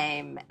the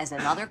same as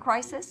another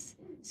crisis.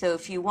 So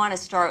if you want to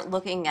start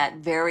looking at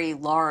very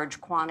large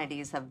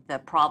quantities of the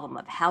problem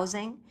of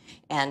housing,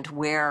 and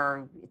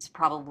where it's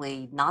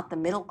probably not the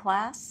middle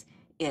class,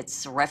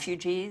 it's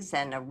refugees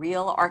and a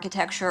real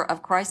architecture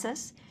of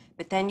crisis.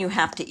 But then you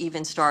have to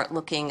even start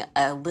looking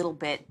a little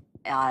bit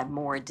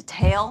more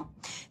detail.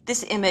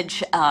 This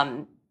image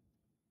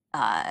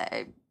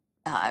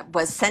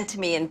was sent to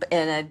me in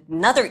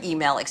another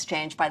email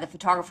exchange by the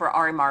photographer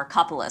Ari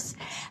Markopoulos,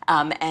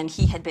 and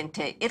he had been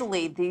to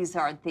Italy. These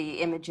are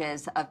the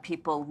images of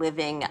people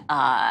living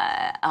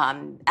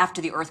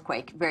after the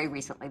earthquake very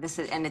recently.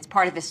 And it's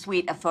part of a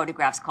suite of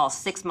photographs called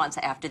 6 Months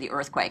After the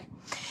Earthquake.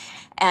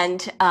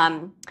 And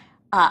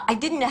I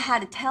didn't know how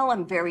to tell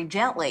him very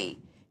gently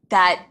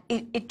that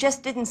it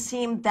just didn't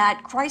seem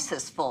that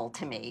crisisful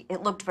to me.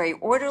 It looked very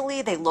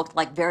orderly. They looked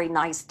like very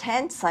nice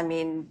tents. I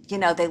mean, you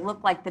know, they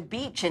looked like the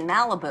beach in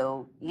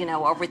Malibu, you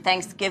know, over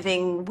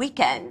Thanksgiving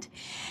weekend.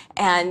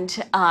 And,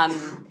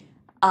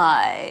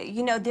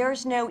 you know,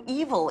 there's no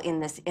evil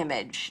in this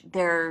image.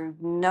 That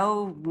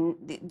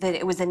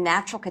it was a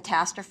natural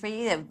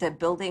catastrophe. The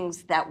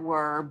buildings that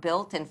were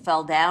built and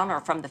fell down are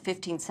from the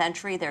 15th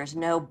century. There's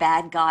no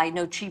bad guy,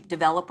 no cheap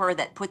developer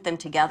that put them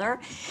together.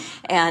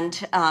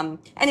 And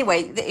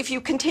anyway, if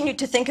you continued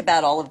to think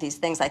about all of these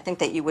things, I think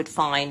that you would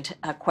find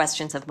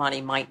questions of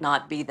money might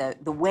not be the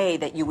way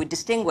that you would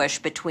distinguish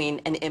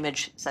between an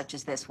image such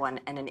as this one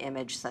and an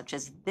image such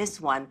as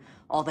this one,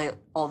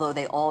 although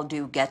they all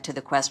do get to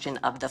the question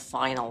of the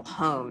final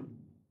home.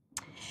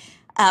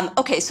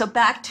 Okay, so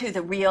back to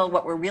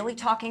what we're really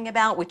talking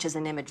about, which is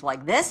an image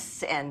like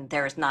this, and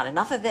there's not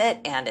enough of it,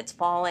 and it's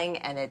falling,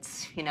 and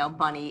it's, you know,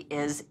 money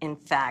is in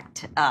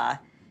fact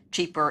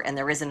cheaper, and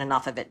there isn't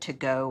enough of it to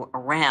go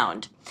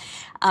around.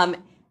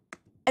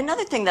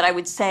 Another thing that I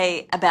would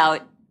say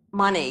about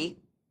money,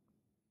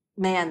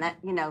 man, that,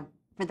 you know,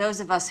 for those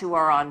of us who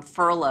are on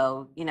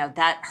furlough, you know,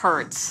 that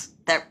hurts.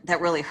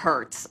 That really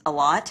hurts a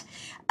lot.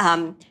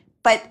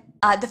 But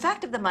the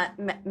fact of the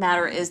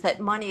matter is that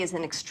money is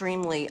an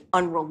extremely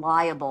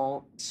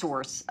unreliable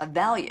source of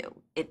value.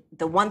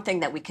 The one thing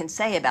that we can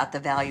say about the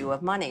value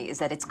of money is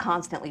that it's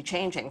constantly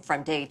changing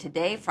from day to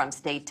day, from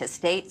state to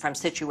state, from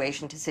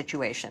situation to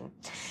situation.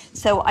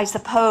 So I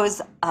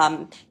suppose,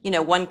 you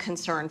know, one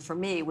concern for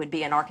me would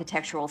be an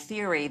architectural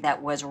theory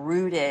that was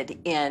rooted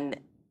in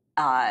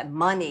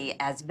money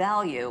as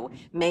value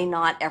may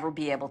not ever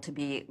be able to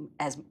be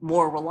as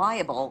more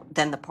reliable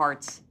than the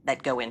parts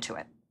that go into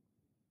it.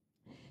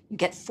 You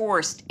get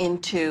forced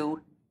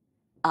into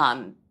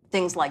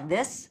things like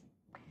this,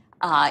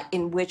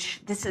 in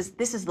which this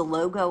is the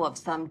logo of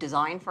some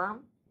design firm,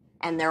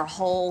 and their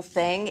whole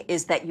thing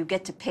is that you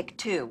get to pick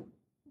 2,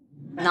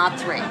 not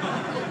 3.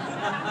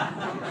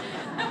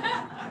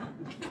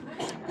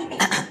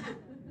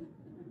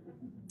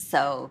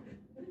 So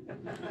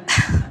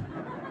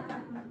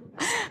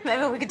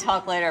maybe we could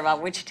talk later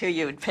about which 2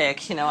 you would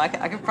pick. You know, I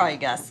could probably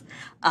guess.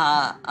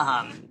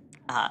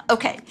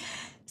 Okay.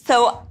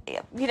 So,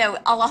 you know,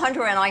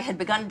 Alejandro and I had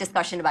begun a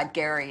discussion about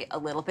Gehry a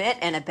little bit,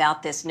 and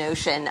about this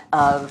notion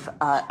of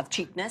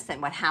cheapness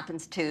and what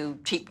happens to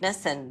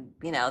cheapness. And,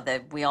 you know,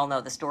 we all know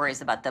the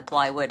stories about the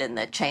plywood and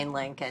the chain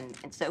link and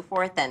so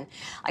forth. And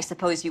I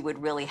suppose you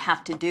would really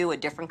have to do a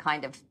different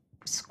kind of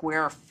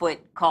square foot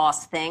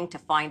cost thing to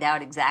find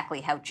out exactly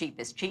how cheap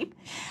is cheap.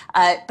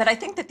 But I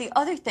think that the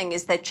other thing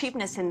is that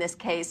cheapness in this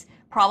case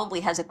probably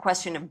has a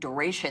question of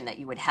duration that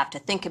you would have to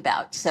think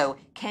about. So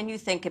can you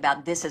think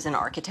about this as an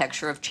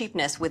architecture of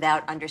cheapness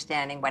without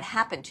understanding what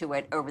happened to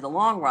it over the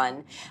long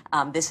run?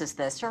 This is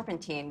the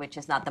Serpentine, which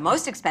is not the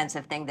most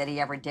expensive thing that he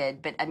ever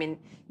did, but I mean,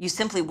 you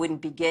simply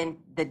wouldn't begin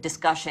the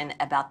discussion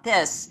about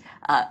this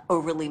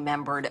overly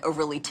membered,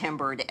 overly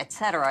timbered, et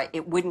cetera.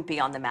 It wouldn't be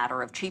on the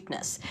matter of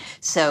cheapness.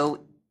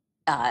 So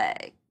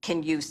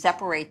can you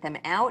separate them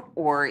out,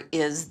 or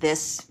is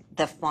this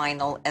the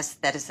final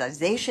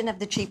aestheticization of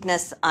the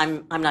cheapness?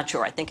 I'm not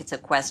sure. I think it's a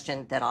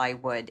question that I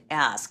would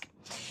ask.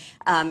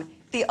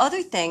 The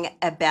other thing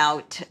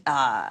about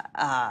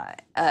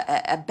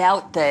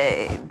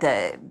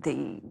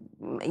the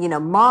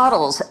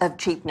models of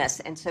cheapness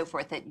and so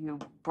forth that you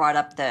brought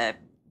up the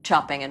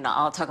chopping, and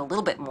I'll talk a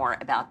little bit more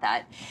about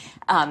that.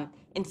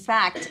 In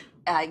fact,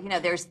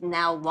 there's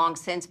now long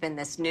since been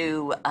this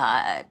new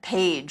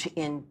page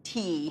in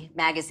T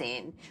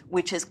magazine,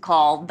 which is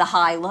called The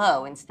High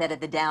Low instead of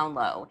the Down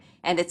Low.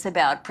 And it's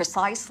about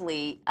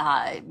precisely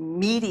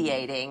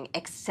mediating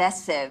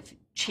excessive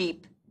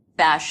cheap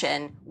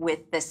fashion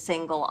with the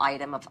single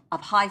item of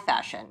high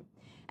fashion.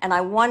 And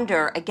I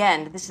wonder,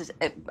 again,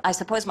 I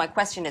suppose my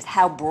question is,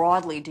 how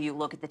broadly do you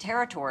look at the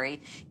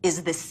territory?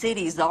 Is the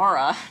city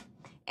Zara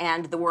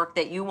and the work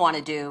that you want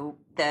to do,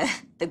 the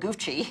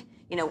Gucci,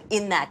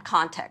 in that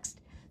context?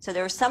 So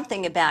there's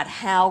something about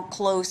how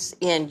close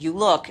in you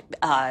look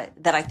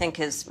that I think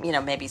is,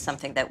 maybe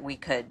something that we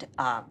could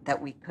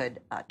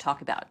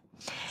talk about.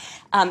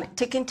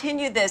 To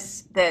continue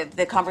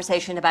the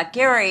conversation about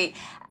Gehry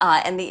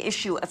and the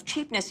issue of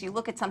cheapness, you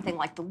look at something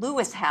like the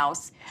Lewis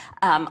House.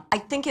 I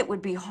think it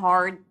would be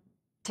hard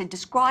to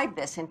describe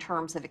this in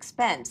terms of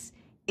expense.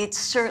 It's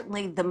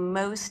certainly the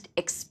most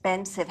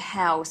expensive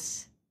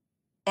house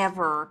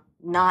ever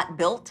not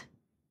built.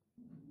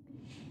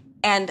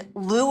 And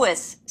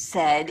Lewis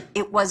said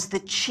it was the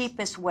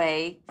cheapest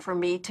way for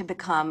me to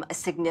become a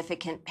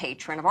significant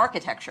patron of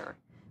architecture,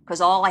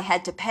 because all I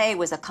had to pay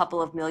was a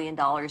couple of $1 million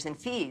in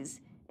fees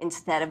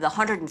instead of the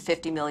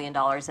 $150 million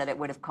that it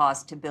would have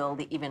cost to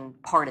build even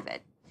part of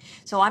it.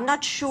 So I'm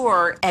not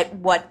sure at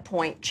what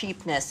point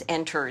cheapness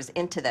enters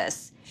into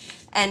this.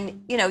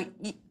 And,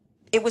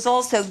 it was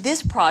also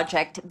this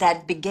project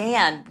that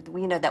began,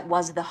 that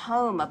was the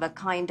home of a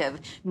kind of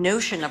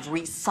notion of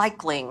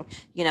recycling.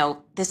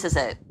 This is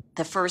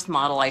the first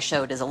model I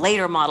showed is a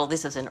later model.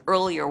 This is an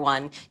earlier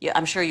one.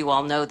 I'm sure you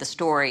all know the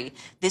story.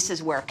 This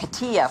is where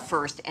CATIA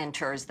first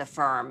enters the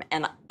firm.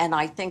 And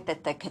I think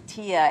that the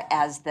CATIA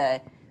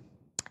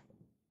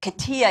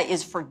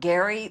is for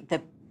Gehry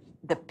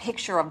the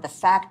picture of the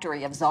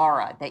factory of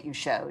Zara that you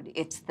showed.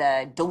 It's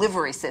the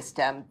delivery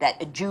system that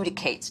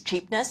adjudicates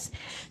cheapness.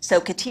 So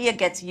CATIA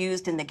gets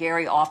used in the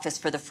Gehry office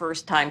for the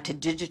first time to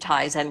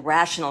digitize and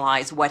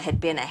rationalize what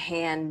had been a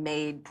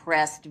handmade,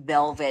 pressed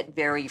velvet,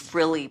 very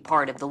frilly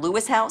part of the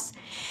Lewis House.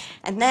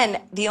 And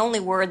then the only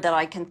word that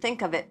I can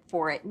think of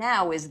for it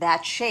now is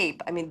that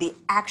shape. I mean, the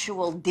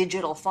actual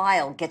digital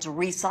file gets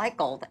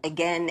recycled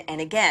again and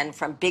again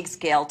from big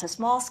scale to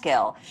small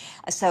scale.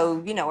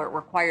 So, it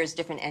requires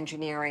different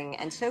engineering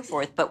and so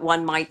forth, but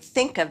one might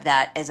think of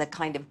that as a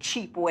kind of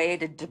cheap way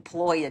to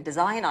deploy a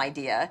design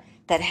idea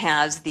that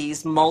has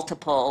these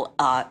literally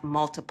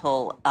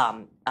multiple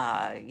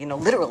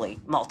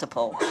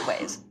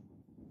ways.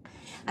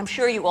 I'm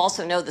sure you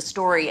also know the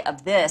story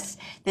of this.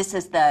 This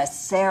is the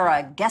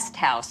Sarah guest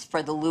house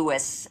for the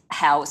Lewis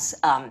House.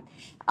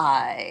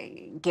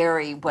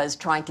 Gehry was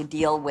trying to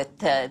deal with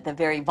the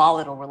very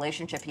volatile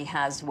relationship he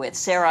has with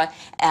Sarah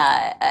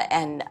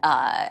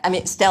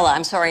Stella,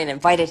 and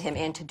invited him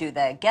in to do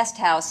the guest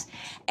house.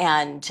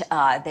 And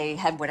they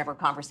had whatever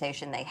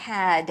conversation they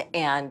had,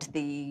 and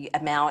the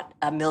amount,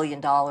 $1 million,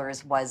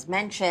 was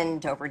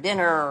mentioned over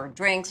dinner or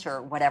drinks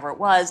or whatever it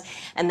was.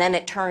 And then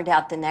it turned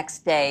out the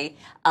next day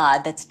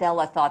that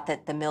Stella thought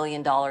that the $1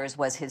 million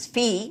was his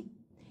fee,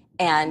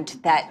 and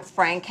that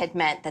Frank had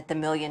meant that the $1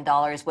 million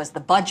was the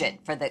budget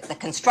for the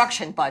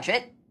construction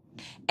budget.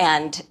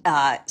 And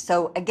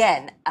so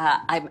again,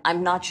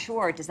 I'm not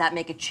sure, does that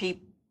make a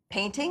cheap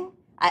painting?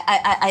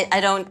 I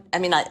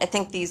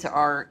think these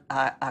are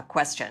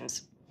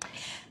questions.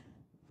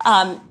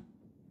 I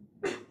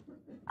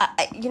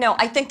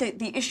think that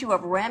the issue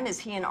of Rem, is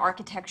he an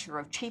architecture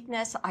of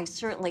cheapness? I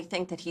certainly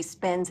think that he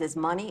spends his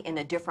money in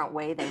a different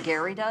way than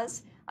Gehry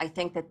does. I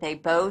think that they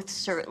both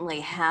certainly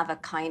have a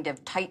kind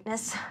of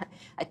tightness,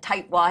 a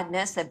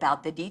tightwadness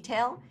about the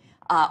detail.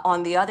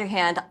 On the other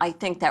hand, I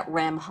think that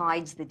Rem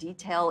hides the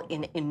detail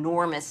in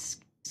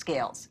enormous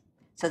scales.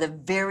 So the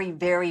very,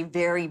 very,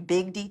 very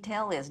big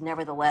detail is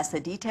nevertheless a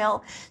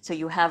detail. So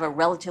you have a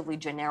relatively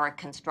generic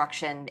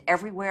construction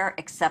everywhere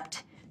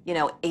except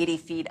 80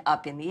 feet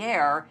up in the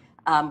air,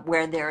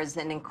 where there's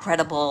an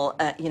incredible,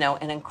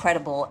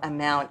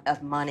 amount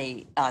of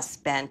money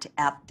spent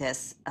at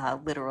this,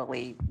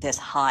 literally this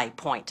high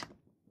point.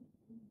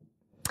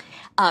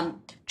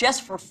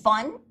 Just for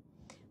fun,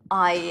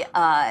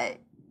 I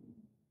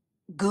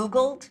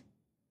Googled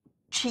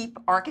cheap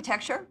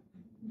architecture,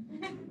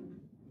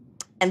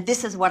 and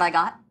this is what I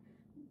got.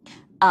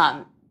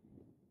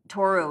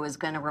 Toru is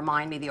going to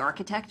remind me the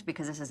architect,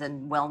 because this is a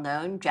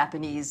well-known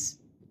Japanese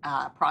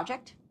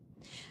project.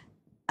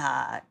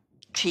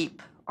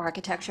 Cheap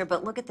architecture,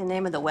 but look at the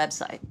name of the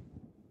website.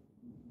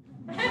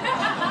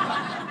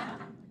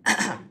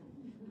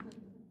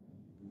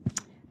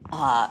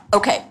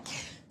 Okay,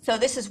 So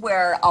this is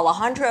where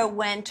Alejandro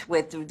went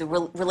with the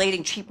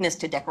relating cheapness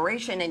to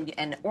decoration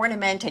and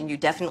ornament, and you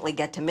definitely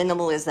get to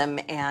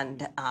minimalism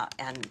and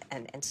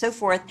so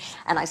forth.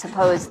 And I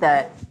suppose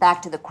that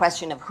back to the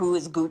question of who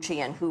is Gucci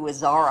and who is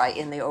Zara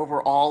in the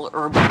overall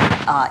urban,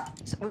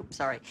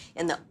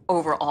 in the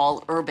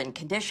overall urban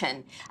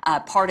condition.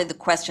 Part of the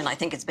question, I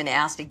think it's been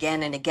asked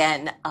again and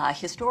again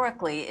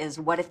historically, is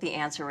what if the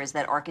answer is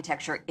that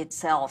architecture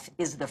itself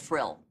is the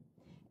frill?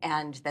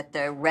 And that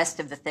the rest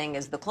of the thing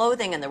is the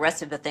clothing and the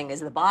rest of the thing is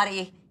the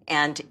body.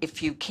 And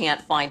if you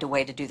can't find a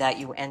way to do that,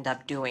 you end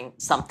up doing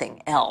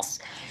something else.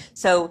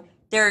 So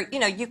there,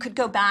 you could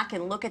go back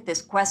and look at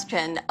this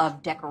question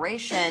of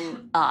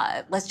decoration.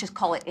 Let's just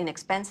call it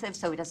inexpensive,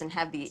 so it doesn't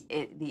have the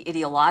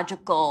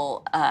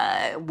ideological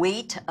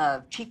weight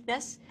of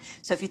cheapness.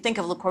 So if you think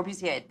of Le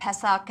Corbusier at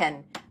Pessac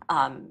and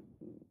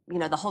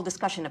the whole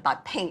discussion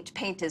about paint.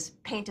 Paint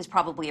is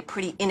probably a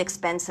pretty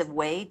inexpensive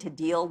way to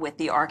deal with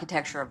the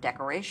architecture of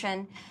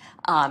decoration.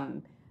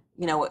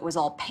 It was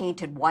all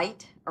painted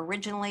white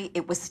originally.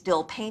 It was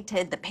still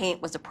painted. The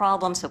paint was a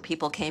problem, so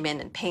people came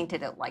in and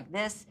painted it like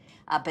this.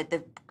 But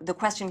the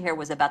question here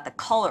was about the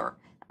color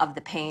of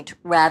the paint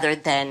rather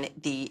than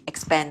the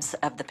expense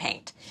of the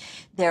paint.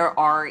 There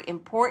are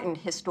important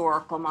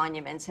historical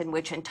monuments in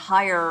which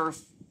entire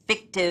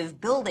fictive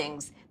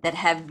buildings that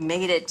have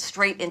made it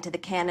straight into the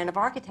canon of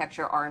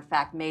architecture are in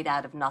fact made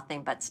out of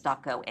nothing but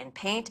stucco and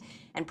paint,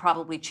 and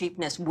probably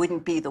cheapness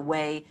wouldn't be the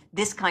way.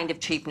 This kind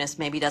of cheapness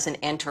maybe doesn't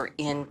enter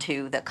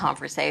into the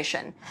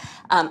conversation.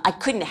 I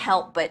couldn't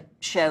help but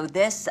show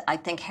this. I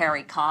think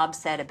Harry Cobb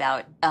said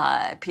about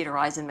Peter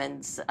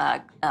Eisenman's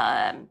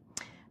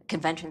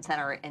convention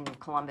center in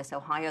Columbus,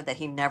 Ohio, that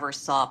he never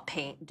saw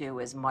paint do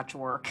as much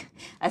work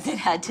as it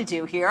had to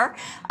do here.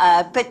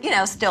 But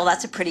still,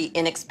 that's a pretty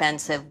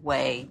inexpensive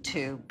way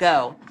to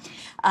go.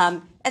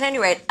 At any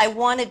rate,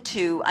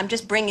 I'm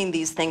just bringing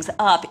these things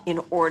up in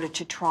order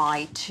to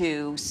try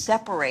to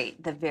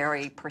separate the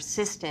very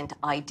persistent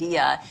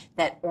idea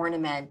that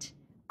ornament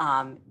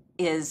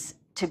is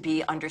to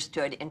be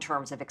understood in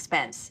terms of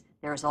expense.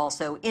 There's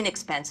also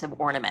inexpensive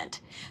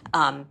ornament.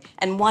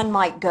 And one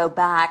might go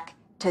back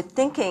to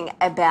thinking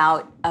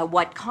about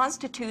what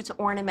constitutes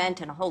ornament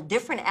and a whole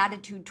different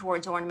attitude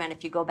towards ornament.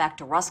 If you go back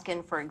to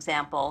Ruskin, for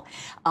example,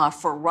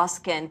 for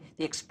Ruskin,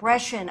 the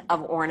expression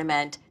of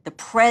ornament, the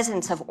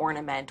presence of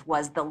ornament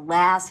was the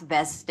last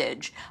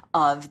vestige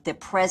of the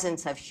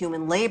presence of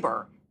human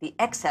labor, the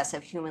excess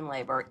of human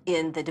labor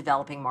in the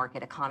developing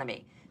market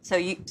economy.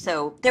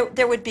 So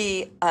there would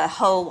be a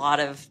whole lot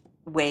of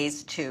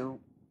ways to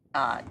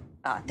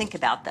think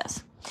about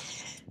this.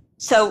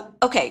 So,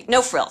 okay,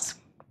 no frills.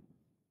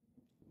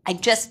 I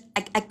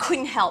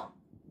couldn't help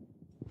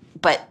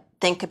but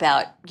think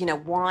about,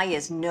 why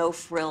is no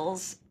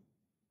frills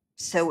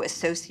so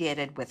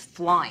associated with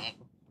flying?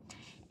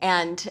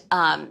 And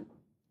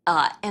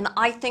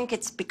I think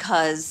it's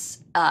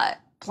because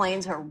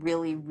planes are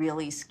really,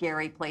 really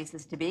scary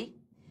places to be.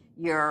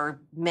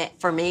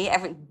 For me,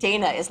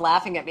 Dana is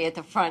laughing at me in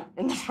the front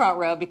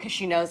row because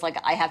she knows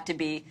I have to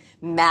be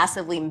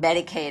massively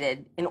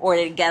medicated in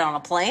order to get on a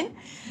plane.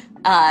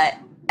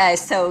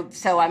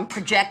 So I'm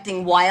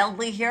projecting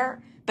wildly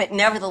here, but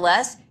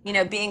nevertheless,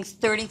 being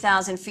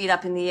 30,000 feet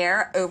up in the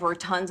air over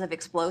tons of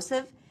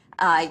explosive,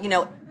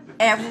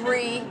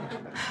 every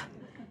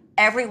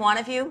one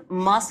of you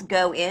must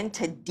go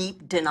into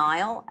deep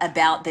denial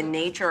about the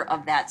nature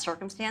of that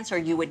circumstance, or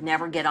you would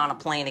never get on a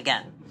plane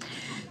again.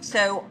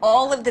 So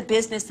all of the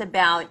business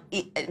about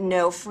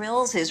no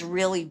frills is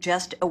really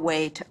just a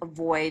way to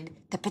avoid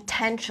the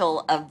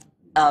potential of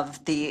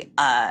the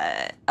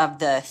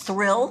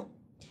thrill.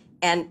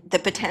 And the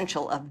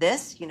potential of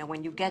this,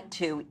 when you get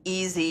to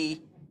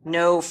easy,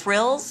 no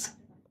frills,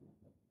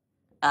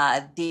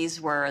 these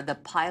were the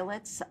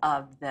pilots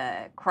of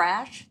the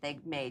crash. They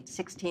made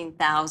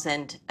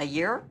 $16,000 a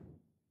year.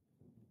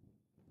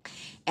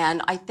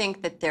 And I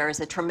think that there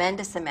is a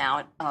tremendous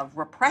amount of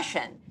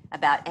repression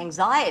about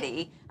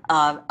anxiety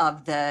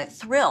of the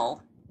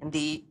thrill and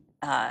the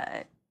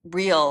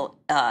real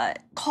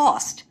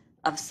cost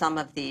of some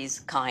of these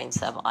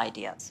kinds of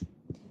ideas.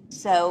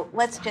 So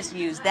let's just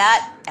use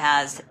that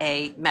as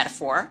a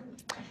metaphor.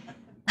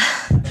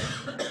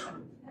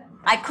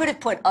 I could have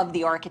put of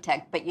the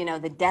architect, but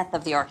the death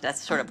of the architect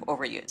is sort of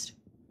overused.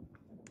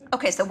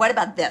 Okay, so what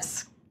about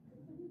this?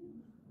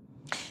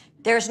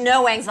 There's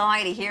no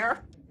anxiety here.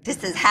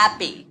 This is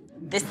happy.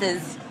 This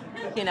is,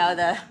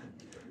 the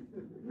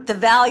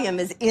Valium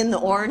is in the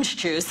orange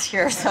juice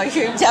here, so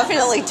you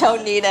definitely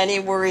don't need any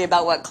worry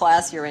about what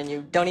class you're in.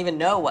 You don't even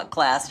know what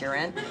class you're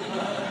in.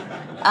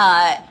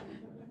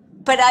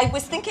 But I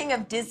was thinking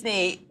of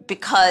Disney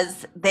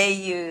because they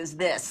use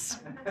this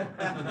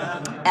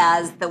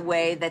as the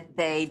way that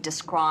they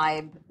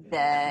describe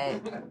the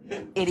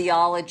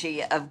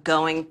ideology of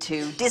going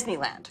to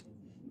Disneyland.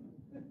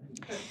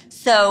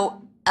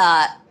 So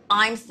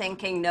I'm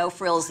thinking no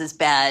frills is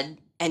bad,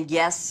 and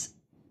yes,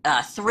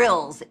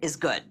 thrills is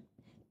good.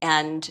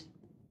 And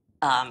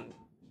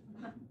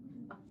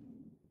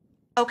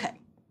okay.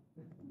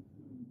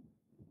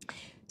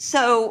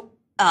 So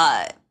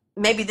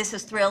maybe this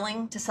is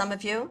thrilling to some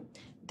of you.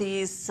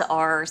 These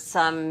are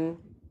some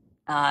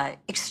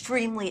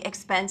extremely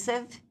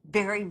expensive,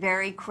 very,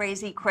 very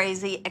crazy,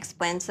 crazy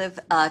expensive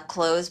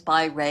clothes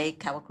by Rei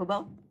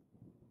Kawakubo.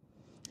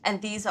 And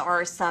these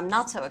are some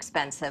not so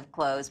expensive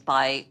clothes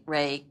by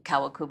Rei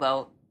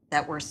Kawakubo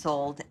that were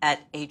sold at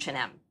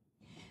H&M.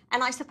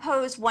 And I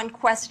suppose one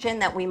question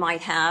that we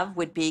might have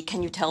would be,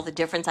 can you tell the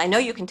difference? I know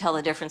you can tell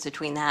the difference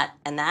between that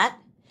and that.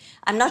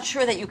 I'm not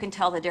sure that you can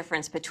tell the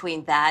difference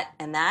between that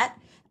and that,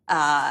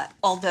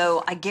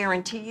 although I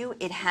guarantee you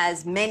it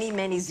has many,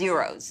 many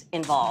zeros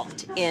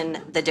involved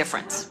in the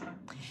difference.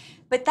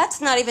 But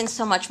that's not even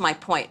so much my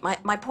point.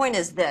 My point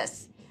is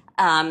this.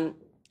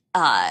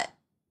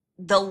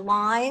 The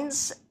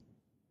lines,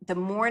 the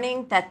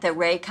morning that the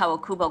Rei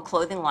Kawakubo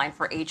clothing line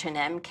for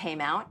H&M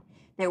came out,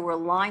 there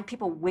were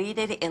people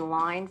waited in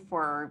line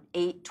for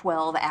 8,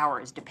 12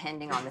 hours,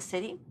 depending on the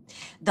city.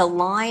 The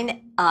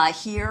line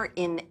here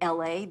in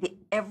LA,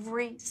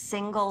 every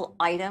single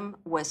item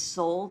was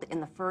sold in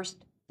the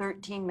first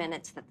 13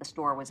 minutes that the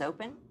store was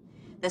open.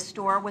 The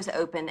store was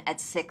open at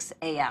 6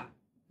 a.m.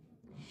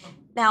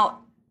 Now,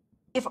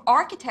 if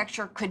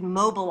architecture could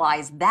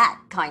mobilize that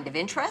kind of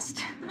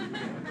interest,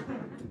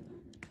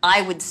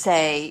 I would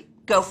say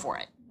go for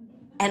it.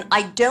 And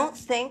I don't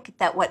think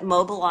that what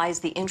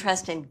mobilized the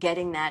interest in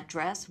getting that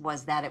dress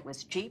was that it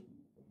was cheap,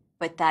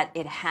 but that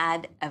it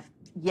had,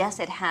 yes,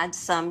 it had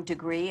some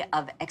degree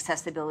of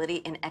accessibility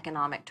in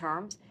economic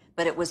terms,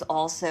 but it was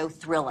also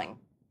thrilling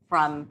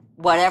from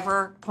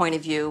whatever point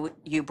of view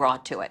you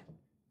brought to it.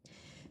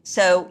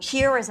 So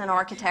here is an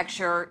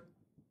architecture.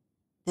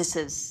 This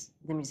is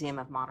the Museum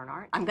of Modern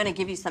Art. I'm going to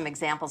give you some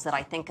examples that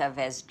I think of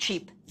as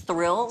cheap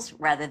thrills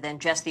rather than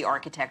just the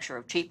architecture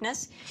of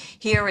cheapness.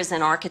 Here is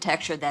an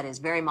architecture that is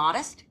very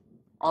modest,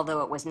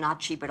 although it was not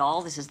cheap at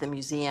all. This is the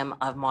Museum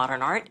of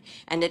Modern Art,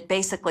 and it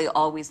basically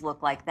always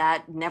looked like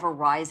that, never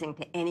rising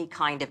to any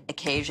kind of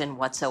occasion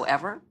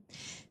whatsoever.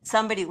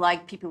 Somebody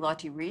like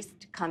Pipilotti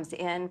Rist comes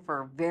in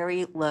for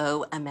very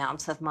low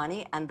amounts of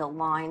money, and the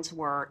lines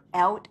were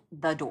out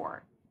the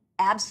door.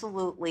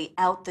 Absolutely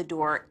out the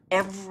door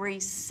every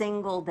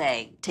single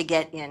day to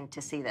get in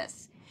to see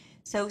this.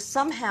 So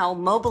somehow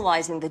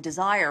mobilizing the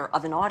desire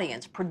of an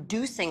audience,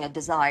 producing an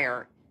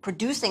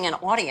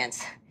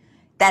audience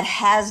that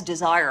has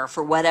desire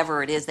for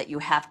whatever it is that you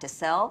have to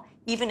sell,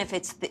 even if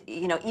it's,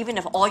 even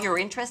if all you're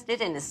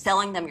interested in is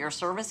selling them your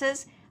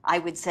services, I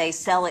would say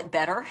sell it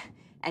better.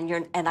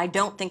 And I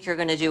don't think you're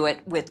going to do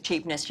it with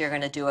cheapness, you're going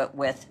to do it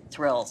with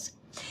thrills.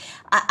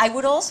 I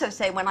would also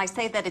say, when I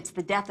say that it's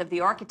the death of the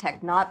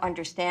architect, not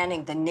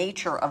understanding the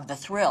nature of the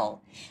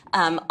thrill,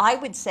 I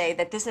would say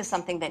that this is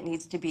something that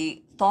needs to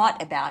be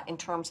thought about in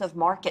terms of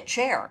market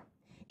share.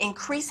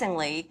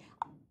 Increasingly,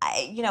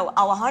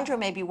 Alejandro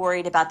may be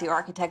worried about the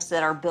architects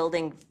that are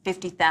building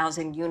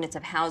 50,000 units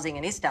of housing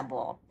in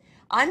Istanbul.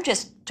 I'm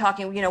just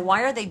talking,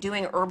 why are they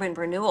doing urban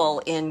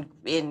renewal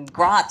in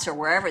Graz or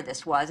wherever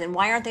this was, and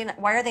why are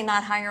they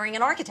not hiring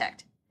an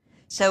architect?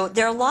 So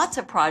there are lots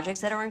of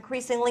projects that are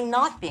increasingly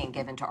not being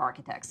given to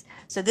architects.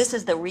 So this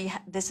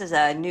is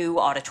a new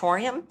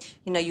auditorium.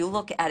 You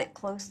look at it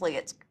closely.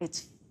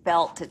 It's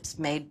felt. It's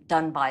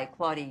done by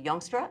Claudia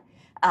Youngstra.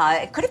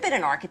 It could have been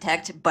an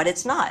architect, but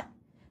it's not.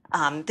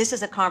 This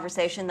is a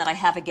conversation that I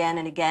have again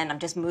and again. I'm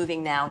just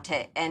moving now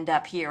to end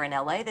up here in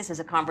LA. This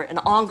is an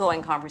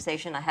ongoing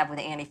conversation I have with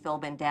Annie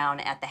Philbin down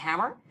at the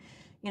Hammer.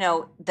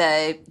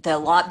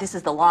 This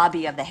is the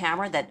lobby of the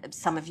Hammer that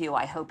some of you,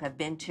 I hope, have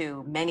been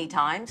to many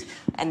times,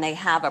 and they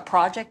have a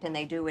project and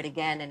they do it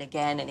again and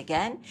again and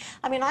again.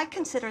 I mean, I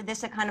consider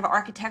this a kind of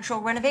architectural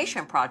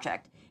renovation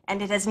project,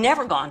 and it has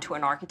never gone to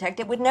an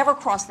architect. It would never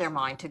cross their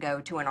mind to go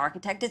to an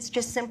architect. It's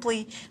just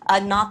simply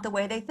not the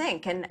way they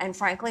think, and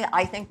frankly,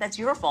 I think that's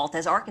your fault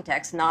as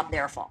architects, not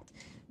their fault.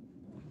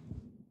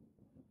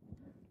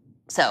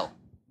 So,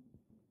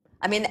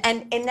 I mean,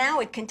 and now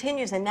it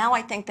continues, and now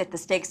I think that the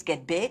stakes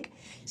get big.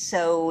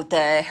 So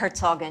the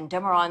Herzog and de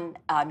Meuron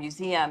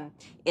Museum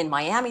in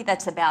Miami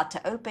that's about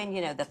to open,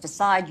 the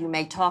facade, you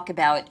may talk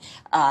about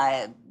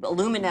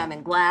aluminum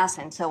and glass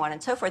and so on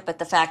and so forth, but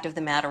the fact of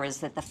the matter is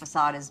that the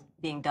facade is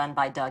being done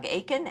by Doug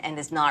Aiken and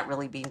is not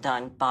really being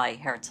done by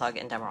Herzog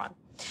and de Meuron.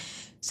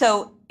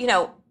 So,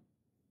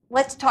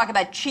 let's talk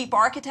about cheap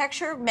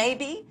architecture,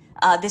 maybe.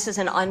 This is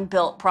an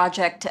unbuilt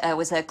project. It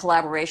was a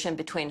collaboration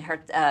between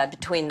Rem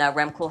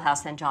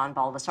Koolhaas and John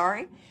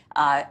Baldessari.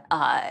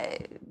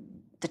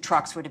 The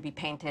trucks were to be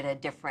painted a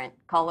different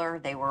color.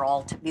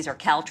 These are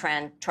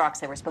Caltrans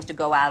trucks. They were supposed to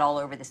go out all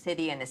over the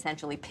city and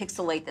essentially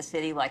pixelate the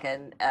city like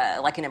an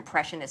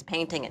impressionist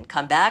painting and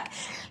come back.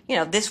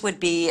 This would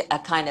be a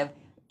kind of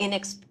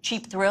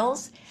cheap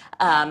thrills.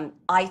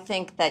 I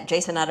think that,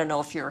 Jason, I don't know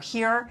if you're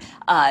here,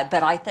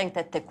 but I think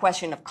that the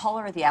question of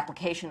color, the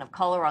application of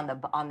color on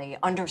the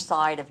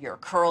underside of your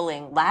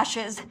curling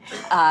lashes,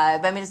 I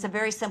mean, it's a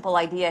very simple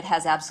idea. It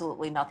has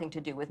absolutely nothing to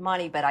do with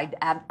money, but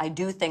I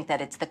do think that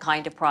it's the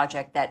kind of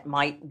project that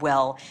might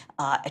well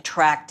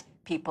attract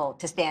people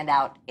to stand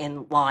out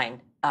in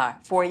line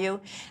for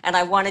you. And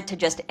I wanted to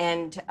just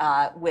end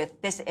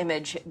with this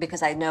image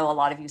because I know a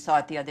lot of you saw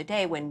it the other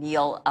day when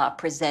Neil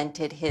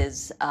presented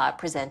his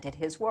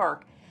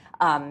work.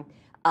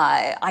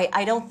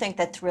 I don't think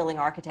that thrilling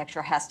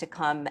architecture has to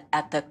come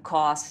at the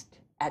cost.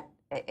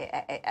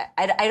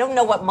 I don't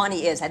know what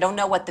money is. I don't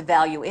know what the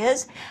value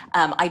is.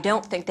 I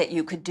don't think that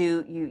you could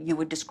you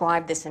would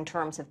describe this in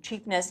terms of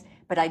cheapness,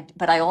 but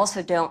I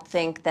also don't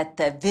think that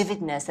the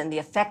vividness and the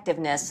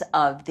effectiveness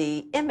of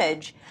the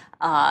image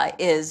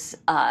is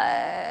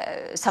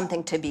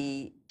something to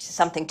be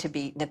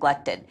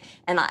neglected.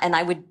 And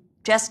I would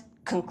just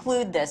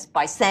conclude this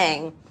by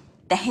saying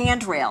the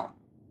handrail.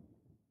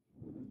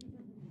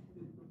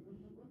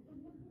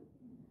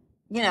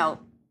 You know,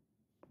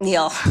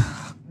 Neil.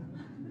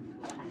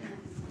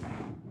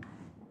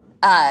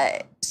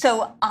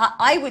 So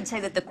I would say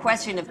that the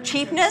question of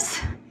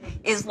cheapness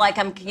is like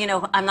I'm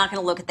not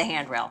going to look at the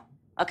handrail.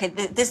 Okay,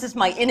 this is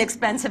my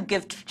inexpensive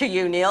gift to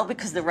you, Neil,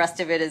 because the rest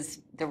of it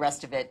is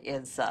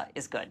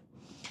good.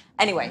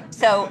 Anyway,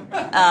 so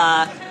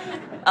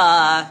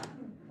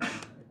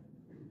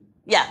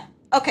yeah,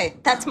 okay,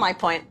 that's my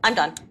point. I'm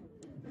done.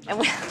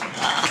 And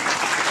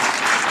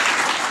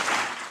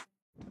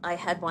I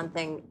had one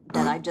thing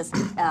that I just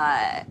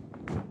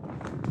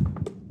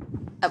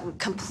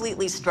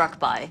completely struck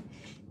by.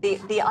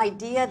 The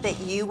idea that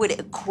you would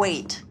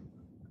equate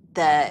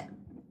the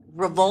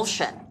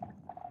revulsion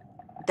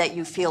that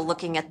you feel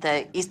looking at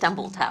the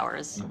Istanbul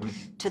Towers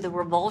to the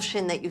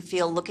revulsion that you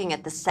feel looking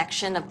at the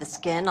section of the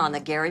skin on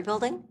the Gehry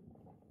building.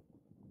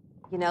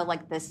 You know,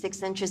 like the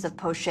 6 inches of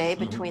poche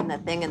between the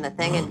thing and the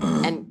thing,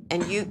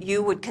 and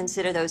you would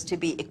consider those to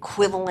be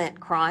equivalent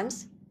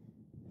crimes?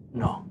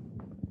 No,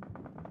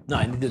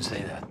 I didn't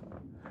say that.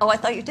 Oh, I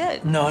thought you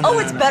did. No.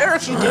 It's better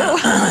if you do.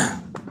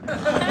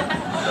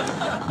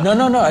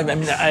 No. I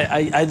mean,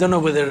 I don't know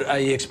whether I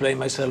explain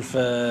myself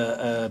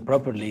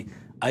properly.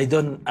 I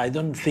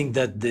don't think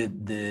that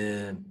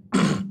the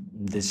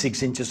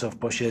 6 inches of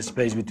poche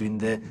space between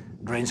the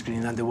rain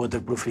screen and the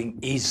waterproofing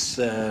is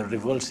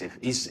revulsive.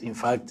 Is in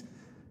fact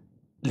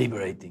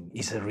liberating.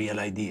 It's a real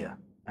idea,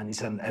 and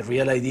it's a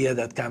real idea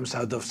that comes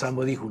out of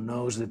somebody who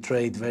knows the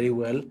trade very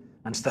well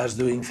and starts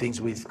doing things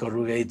with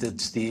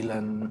corrugated steel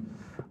and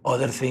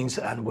other things.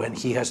 And when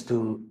he has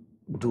to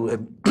do a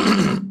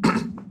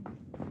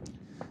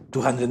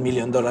 $200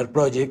 million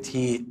project,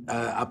 he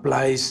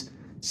applies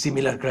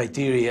similar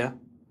criteria,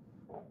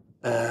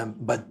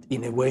 but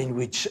in a way in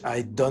which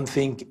I don't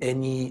think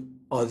any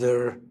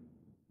other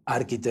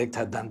architect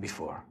had done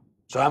before.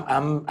 So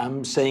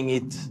I'm saying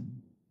it,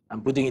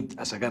 I'm putting it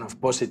as a kind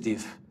of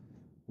positive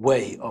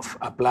way of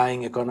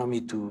applying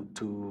economy to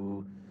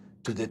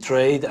the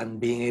trade and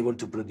being able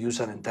to produce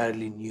an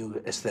entirely new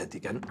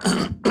aesthetic. And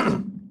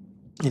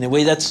in a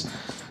way,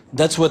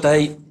 that's what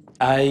I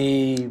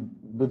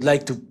would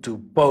like to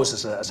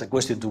pose as a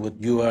question to what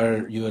you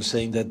are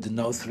saying, that the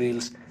no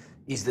thrills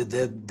is the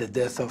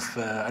death of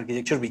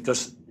architecture,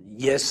 because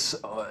yes,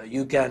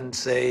 you can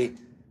say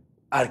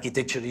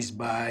architecture is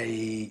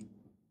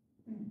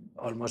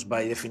almost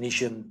by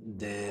definition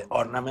the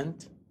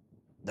ornament.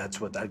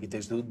 That's what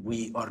architects do.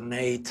 We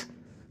ornate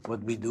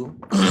what we do.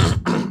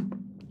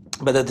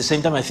 But at the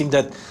same time, I think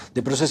that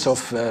the process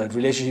of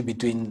relationship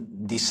between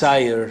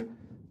desire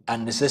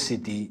and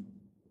necessity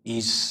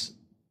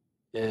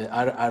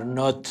are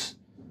not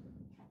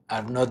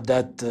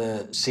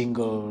that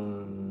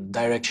single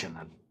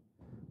directional.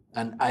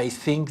 And I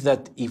think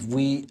that if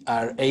we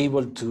are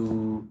able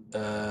to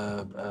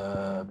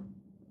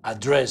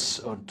address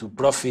or to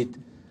profit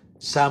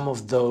some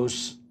of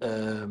those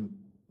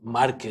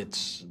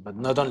markets, but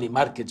not only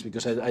markets,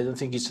 because I don't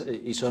think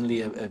it's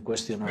only a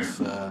question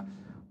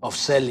of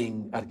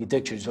selling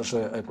architecture. It's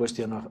also a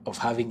question of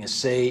having a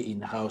say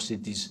in how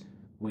cities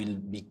will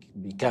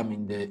become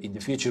in the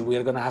future. We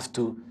are going to have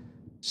to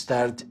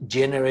start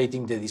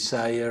generating the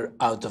desire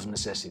out of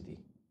necessity.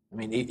 I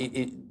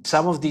mean,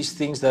 some of these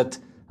things that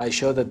I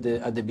showed at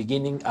the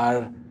beginning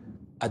are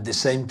at the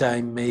same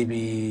time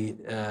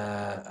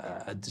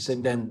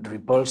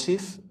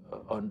repulsive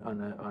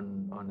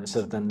on a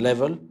certain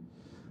level,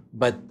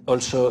 but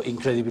also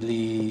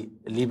incredibly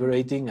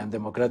liberating and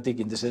democratic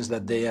in the sense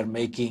that they are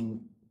making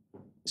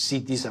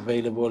cities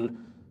available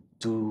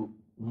to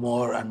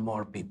more and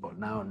more people.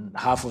 Now,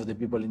 half of the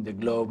people in the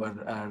globe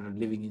are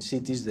living in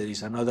cities. There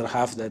is another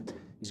half that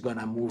is going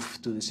to move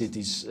to the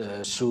cities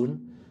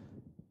soon.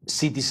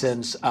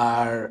 Citizens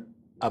are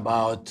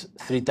about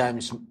 3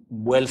 times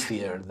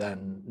wealthier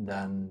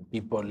than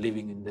people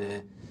living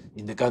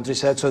in the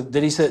countryside. So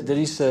there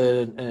is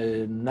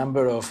a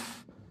number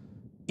of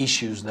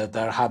issues that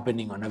are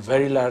happening on a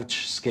very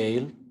large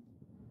scale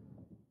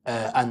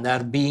and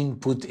are being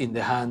put in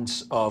the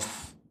hands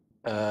of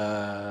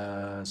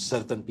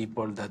certain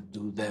people that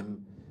do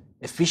them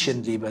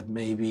efficiently, but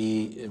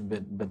maybe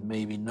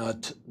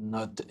not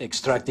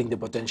extracting the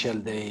potential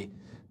they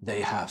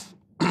have.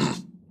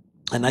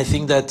 And I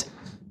think that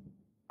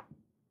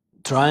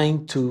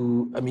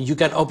you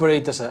can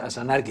operate as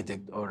an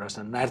architect or as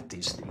an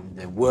artist in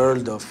the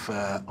world of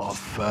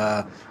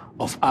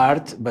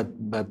art,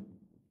 but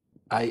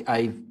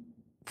I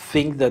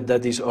think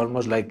that is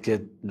almost like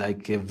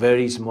a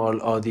very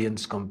small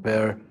audience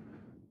compared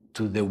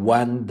to the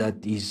one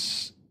that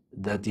is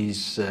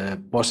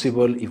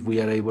possible if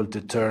we are able to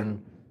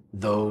turn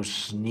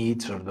those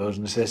needs or those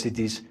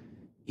necessities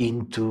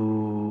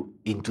into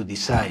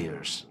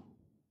desires.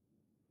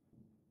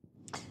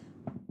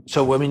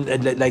 So I mean,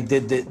 like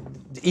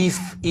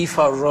if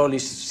our role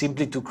is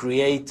simply to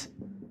create,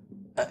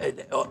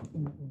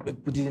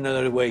 put it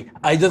another way,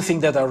 I don't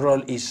think that our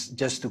role is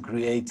just to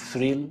create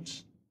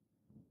thrills.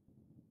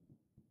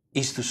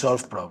 Is to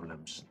solve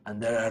problems,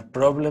 and there are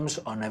problems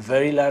on a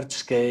very large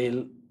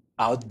scale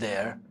out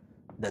there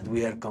that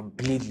we are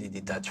completely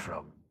detached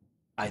from.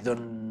 I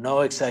don't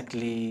know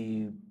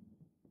exactly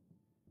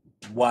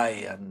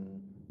why,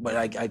 but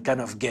I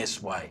kind of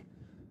guess why,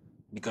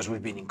 because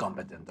we've been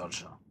incompetent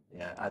also,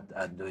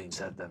 at doing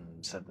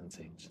certain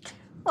things.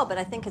 Well, but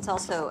I think it's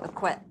also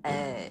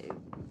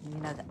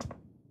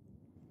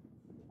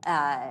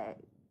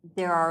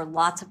there are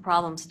lots of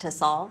problems to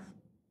solve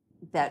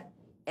that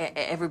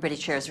everybody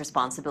shares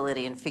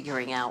responsibility in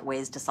figuring out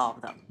ways to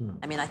solve them.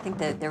 I mean, I think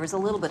that there is a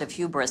little bit of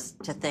hubris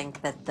to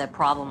think that the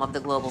problem of the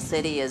global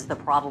city is the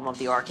problem of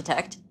the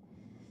architect.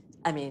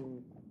 I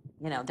mean,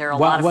 there are a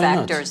lot of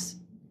factors.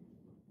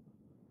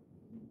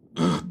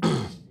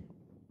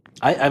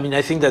 I mean,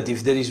 I think that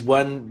if there is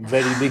one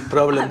very big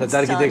problem that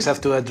architects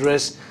have to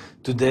address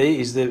today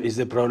is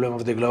the problem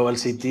of the global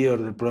city, or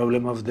the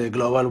problem of the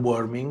global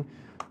warming,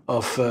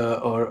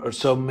 or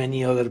so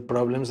many other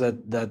problems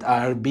that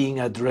are being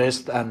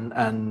addressed and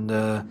in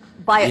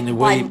a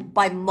way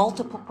by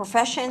multiple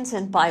professions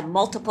and by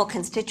multiple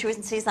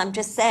constituencies. I'm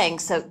just saying,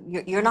 so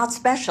you're not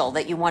special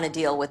that you want to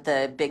deal with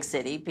the big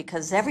city,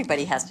 because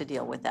everybody has to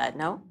deal with that,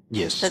 no?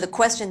 Yes. So the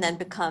question then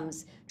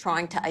becomes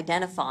trying to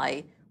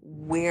identify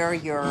where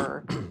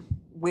your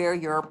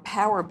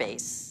power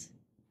base,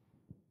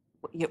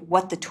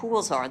 what the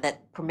tools are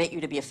that permit you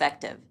to be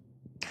effective.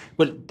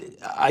 Well,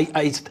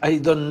 I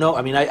don't know.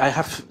 I mean, I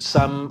have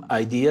some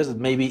ideas that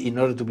maybe in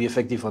order to be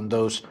effective on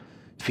those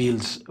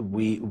fields,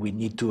 we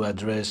need to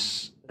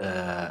address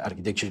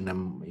architecture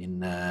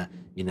in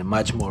a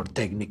much more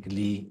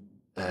technically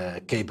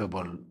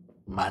capable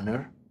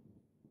manner.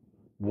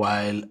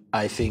 While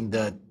I think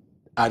that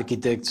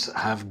architects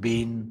have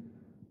been,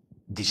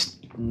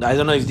 I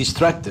don't know if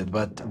distracted,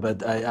 but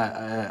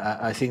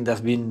I think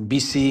they've been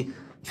busy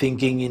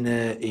thinking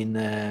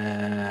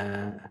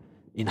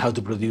in how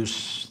to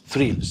produce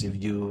thrills, if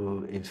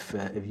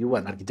you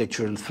want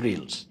architectural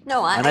thrills.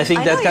 No, I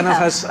think that kind of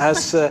has. Huh?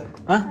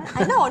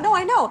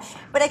 I know.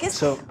 But I guess,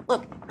 so,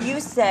 look, you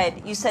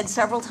said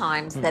several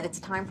times that it's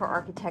time for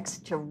architects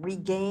to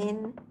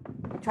regain.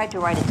 I tried to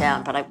write it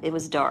down, but it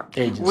was dark.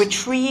 Agency.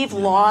 Retrieve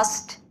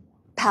lost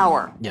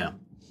power. Yeah.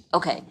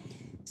 Okay,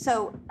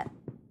 so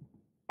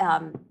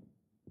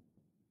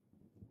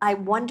I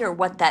wonder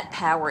what that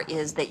power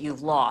is that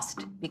you've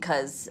lost,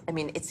 because I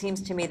mean, it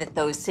seems to me that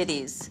those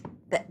cities,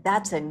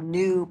 that's a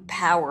new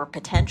power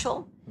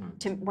potential.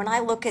 When I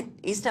look at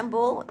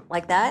Istanbul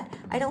like that,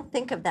 I don't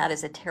think of that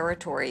as a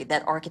territory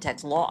that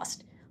architects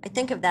lost. I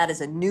think of that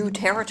as a new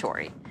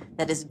territory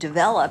that is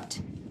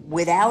developed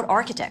without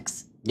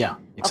architects. Yeah,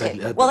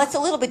 exactly. Okay. Well, that's a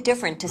little bit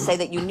different to say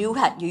that you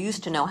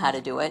used to know how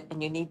to do it,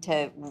 and you need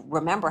to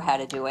remember how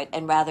to do it,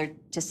 and rather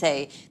to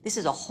say this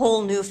is a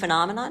whole new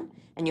phenomenon,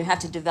 and you have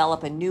to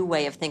develop a new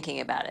way of thinking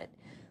about it,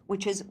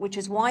 which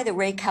is why the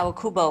Ray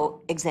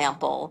Kawakubo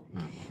example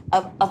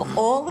of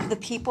all of the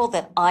people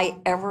that I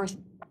ever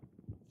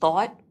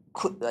thought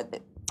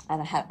could,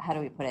 how do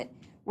we put it?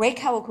 Ray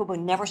Kawakubo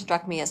never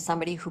struck me as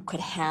somebody who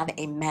could have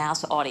a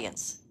mass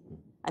audience.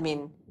 I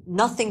mean,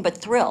 nothing but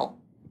thrill.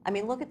 I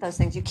mean, look at those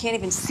things. You can't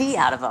even see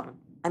out of them.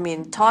 I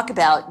mean, talk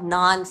about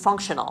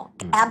non-functional.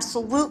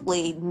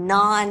 Absolutely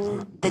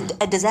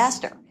a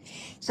disaster.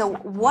 So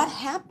what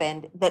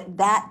happened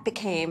that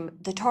became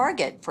the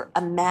target for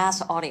a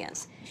mass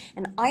audience?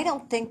 And I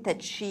don't think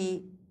that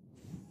she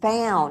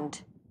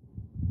found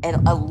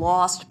a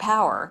lost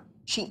power.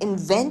 She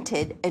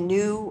invented a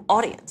new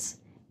audience,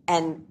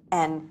 and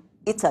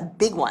it's a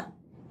big one.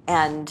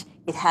 And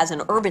it has an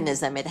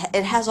urbanism.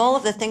 It has all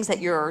of the things that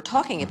you're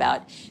talking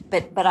about.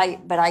 But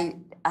I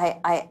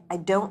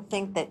don't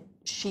think that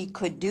she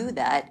could do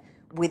that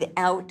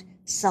without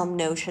some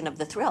notion of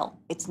the thrill.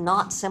 It's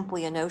not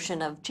simply a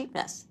notion of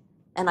cheapness.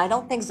 And I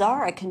don't think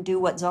Zaera can do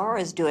what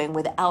Zaera is doing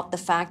without the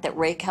fact that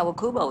Ray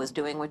Kawakubo is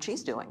doing what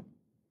she's doing.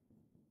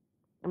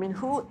 I mean,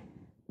 who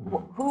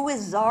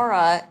is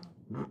Zaera?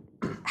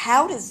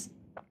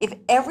 If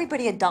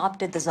everybody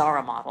adopted the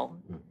Zaera model,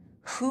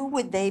 who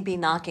would they be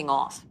knocking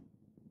off?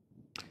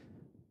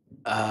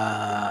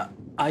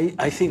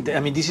 I think I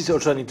mean, this is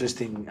also an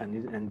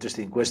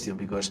interesting question,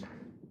 because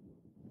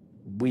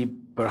we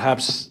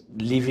perhaps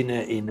live in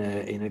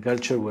a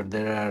culture where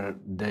there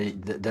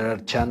are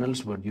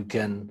channels where you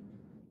can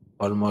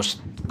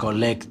almost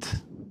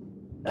collect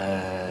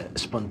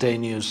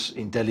spontaneous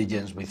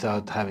intelligence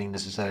without having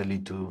necessarily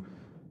to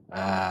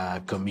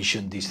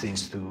commission these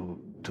things to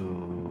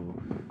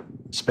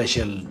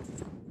special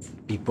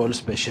people,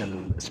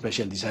 special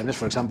designers.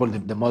 For example,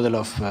 the model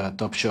of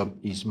Topshop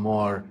is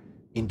more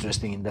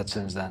interesting in that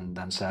sense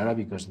than Zara,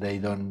 because they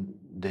don't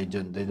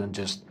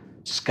just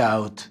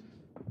scout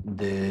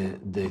the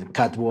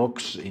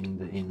catwalks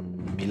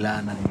in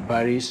Milan and in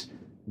Paris.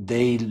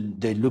 They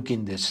look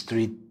in the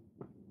street,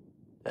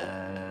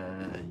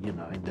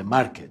 in the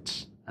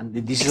markets. And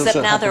this Except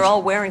also now happens. they're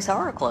all wearing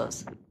Zara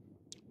clothes.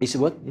 Is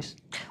what? Yes.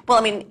 Well,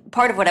 I mean,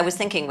 part of what I was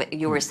thinking,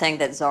 you were saying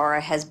that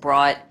Zara has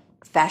brought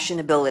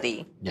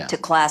fashionability to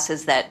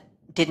classes that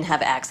didn't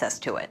have access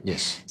to it.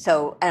 Yes.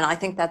 So, and I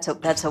think that's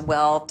a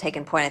well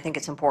taken point. I think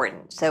it's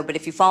important. So, but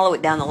if you follow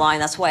it down the line,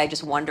 that's why I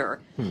just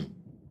wonder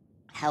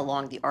how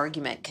long the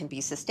argument can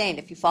be sustained.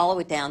 If you follow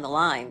it down the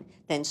line,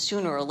 then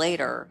sooner or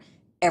later,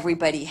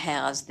 everybody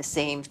has the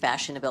same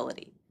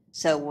fashionability.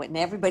 So when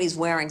everybody's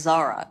wearing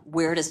Zara,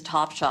 where does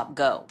Topshop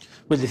go?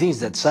 Well, the thing is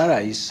that Zara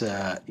is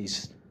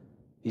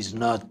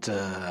not.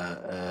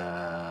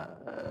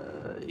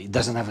 It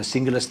doesn't have a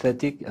single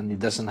aesthetic, and it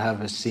doesn't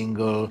have a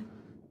single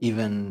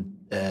even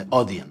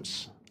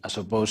audience, as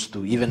opposed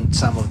to even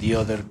some of the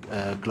other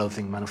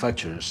clothing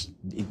manufacturers.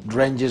 It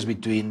ranges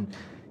between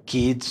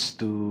kids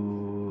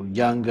to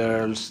young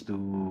girls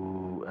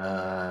to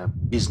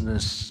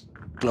business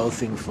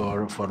clothing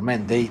for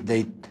men.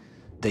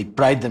 They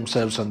pride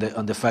themselves on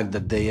the fact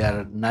that they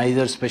are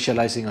neither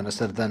specializing on a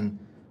certain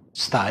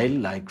style,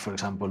 like for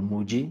example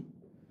Muji,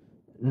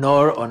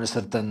 nor on a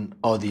certain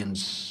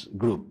audience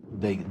group.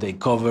 They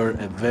cover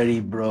a very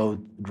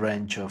broad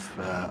range of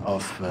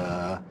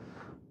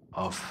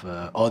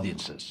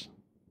audiences.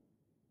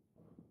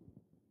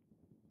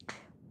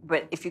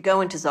 But if you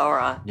go into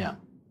Zara,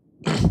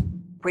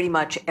 pretty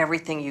much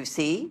everything you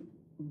see,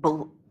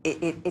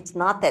 it's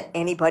not that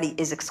anybody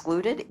is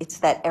excluded, it's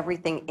that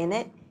everything in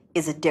it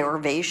is a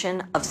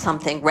derivation of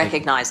something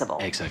recognizable.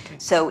 Exactly.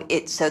 So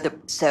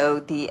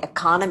the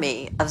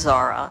economy of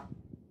Zara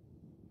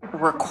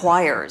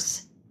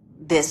requires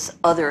this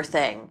other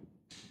thing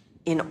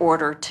in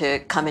order to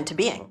come into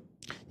being.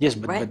 Yes,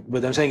 but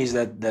what I'm saying is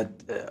that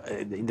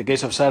in the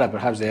case of Zara,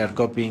 perhaps they are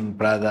copying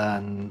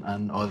Prada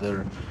and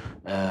other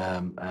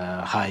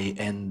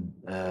high-end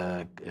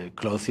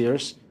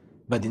clothiers.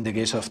 But in the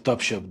case of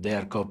Topshop, they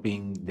are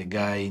copying the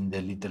guy in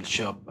the little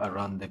shop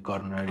around the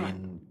corner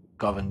in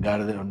Covent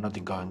Garden, or not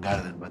in Covent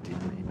Garden, but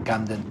in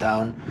Camden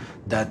Town,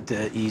 that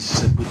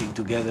is putting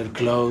together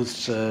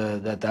clothes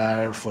that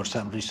are, for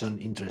some reason,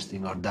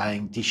 interesting, or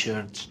dyeing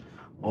T-shirts,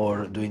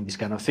 or doing these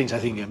kind of things. I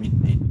think,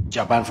 in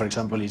Japan, for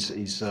example,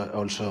 is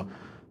also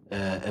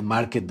a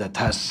market that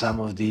has some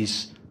of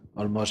these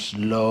almost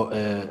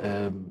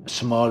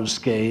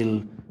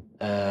small-scale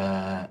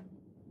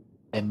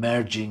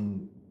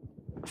emerging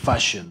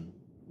fashion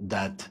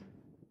that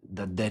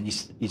then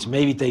is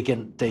maybe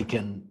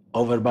taken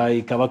over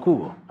by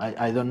Kawakubo.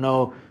 I don't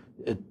know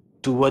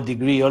to what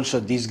degree also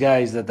these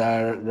guys that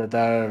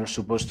are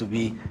supposed to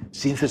be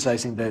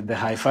synthesizing the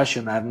high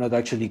fashion are not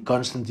actually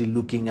constantly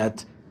looking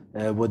at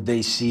what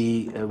they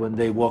see when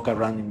they walk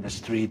around in the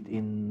street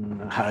in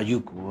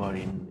Harajuku or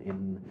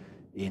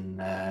in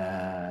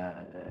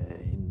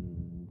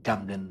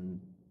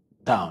Camden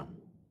Town.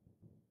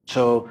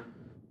 So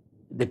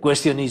the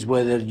question is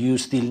whether you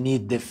still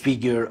need the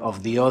figure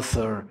of the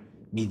author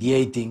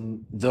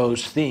mediating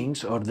those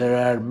things, or there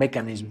are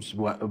mechanisms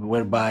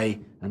whereby,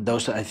 and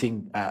those I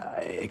think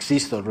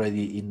exist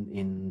already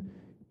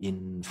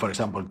in for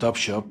example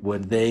Topshop, where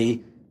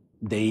they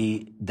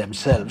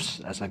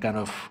themselves, as a kind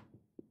of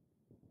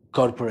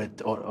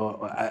corporate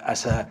or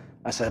as a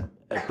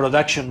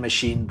production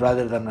machine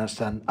rather than as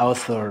an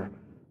author,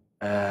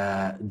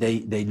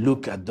 they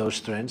look at those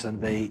trends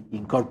and they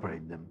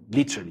incorporate them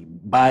literally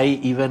by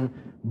even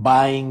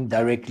buying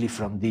directly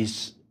from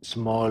these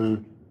small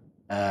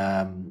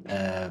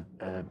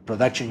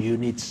production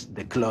units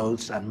the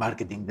clothes and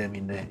marketing them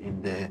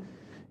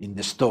in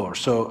the store.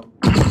 So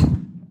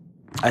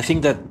I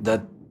think that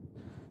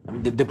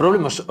the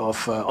problem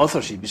of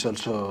authorship is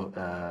also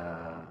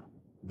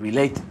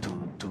related to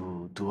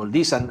all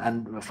this,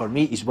 and for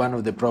me is one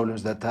of the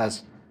problems that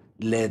has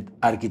led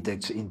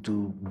architects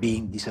into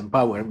being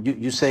disempowered.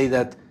 You say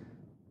that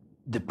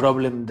the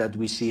problem that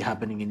we see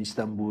happening in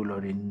Istanbul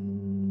or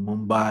in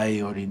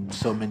Mumbai or in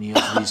so many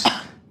of these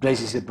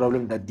places is a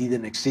problem that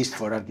didn't exist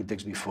for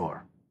architects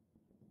before.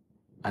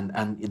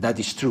 And that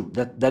is true.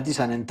 That is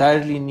an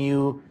entirely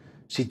new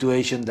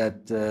situation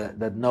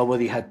that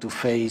nobody had to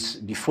face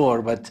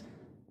before, but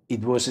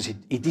it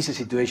is a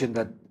situation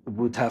that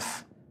would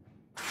have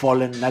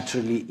fallen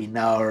naturally in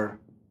our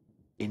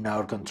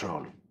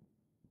control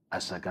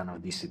as a kind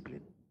of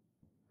discipline.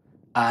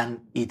 And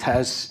it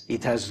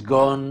has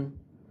gone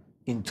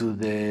into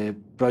the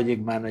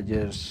project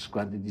managers,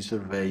 quantity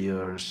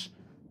surveyors,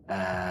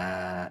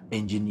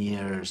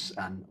 engineers,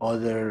 and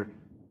other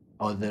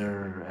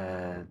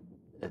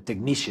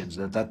technicians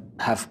that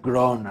have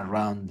grown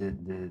around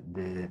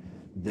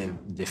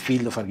the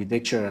field of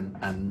architecture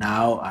and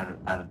now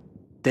are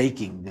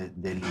taking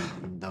the lead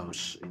in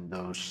those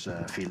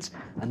fields.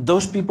 And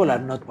those people are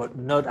not.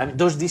 I mean,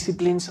 those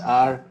disciplines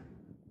are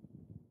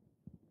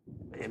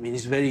I mean,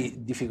 it's very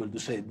difficult to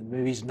say.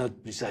 Maybe it's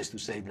not precise to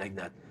say it like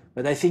that.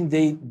 But I think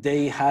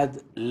they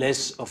had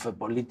less of a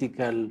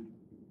political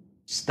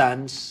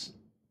stance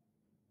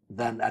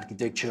than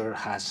architecture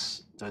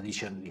has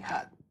traditionally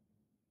had.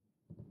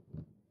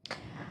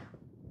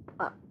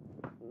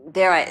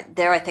 There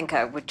I think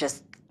I would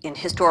just, in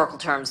historical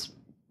terms,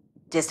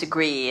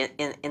 disagree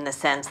in the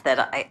sense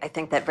that I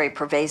think that very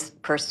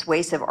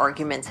persuasive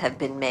arguments have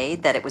been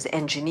made that it was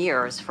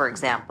engineers, for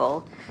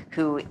example,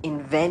 who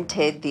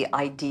invented the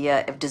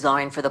idea of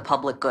design for the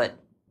public good.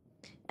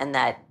 And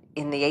that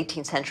in the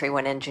 18th century,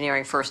 when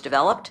engineering first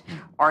developed,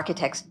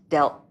 architects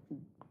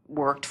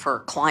worked for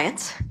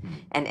clients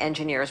and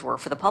engineers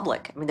worked for the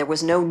public. I mean, there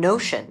was no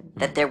notion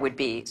that there would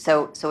be.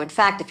 So in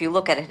fact, if you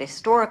look at it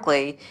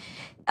historically,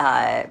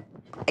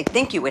 I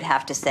think you would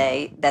have to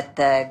say that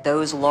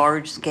those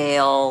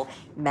large-scale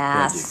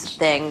mass Projects.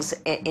 things,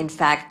 in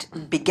fact,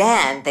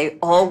 they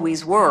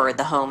always were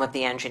the home of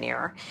the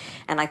engineer.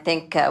 And I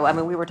think, I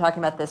mean, we were talking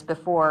about this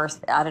before.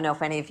 I don't know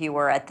if any of you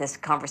were at this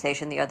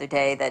conversation the other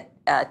day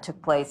that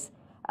took place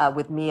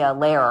with Mia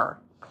Lehrer.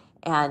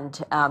 And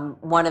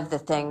one of the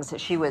things,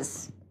 she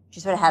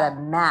sort of had a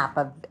map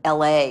of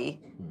LA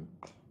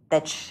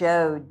that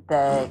showed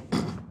the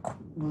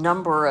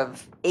number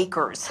of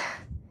acres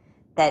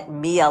that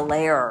Mia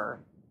Lehrer,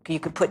 you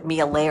could put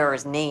Mia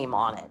Lehrer's name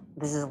on it.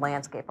 This is a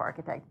landscape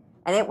architect.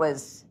 And it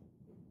was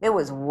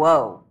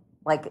whoa.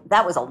 Like,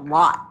 that was a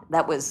lot.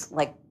 That was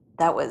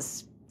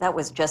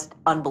just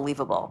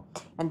unbelievable.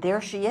 And there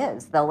she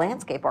is, the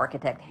landscape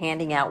architect,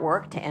 handing out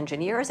work to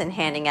engineers and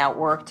handing out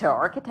work to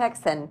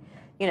architects. And,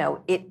 you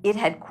know, it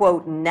had,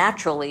 quote,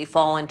 naturally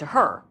fallen to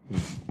her.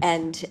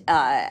 And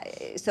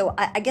so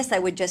I guess I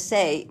would just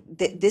say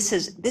that this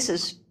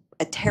is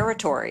a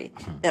territory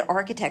that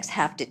architects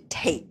have to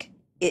take.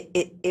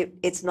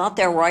 It's not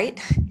their right.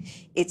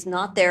 It's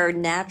not their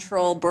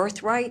natural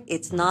birthright.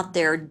 It's not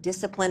their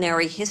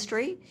disciplinary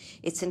history.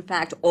 It's in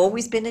fact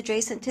always been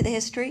adjacent to the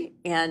history.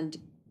 And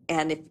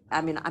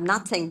I'm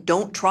not saying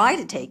don't try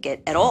to take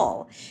it at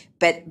all,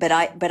 but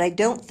I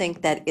don't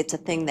think that it's a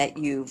thing that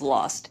you've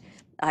lost.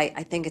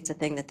 I think it's a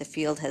thing that the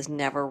field has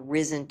never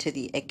risen to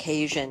the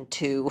occasion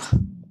to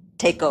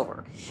take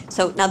over.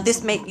 So now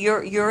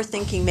your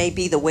thinking may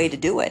be the way to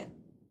do it,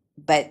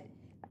 but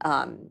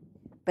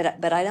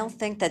I don't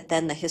think that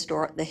then the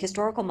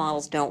historical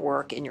models don't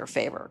work in your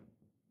favor,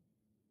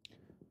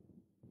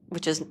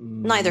 which is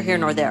neither here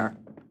nor there.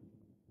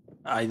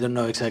 I don't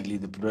know exactly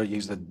the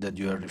projects that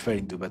you are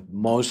referring to, but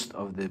most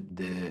of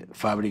the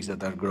fabrics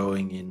that are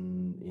growing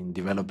in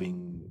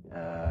developing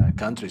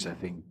countries, I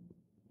think,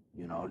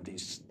 you know,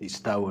 these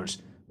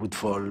towers would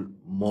fall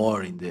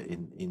more in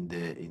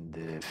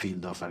the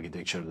field of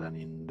architecture than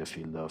in the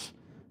field of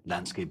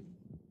landscape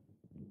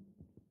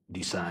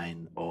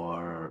design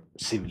or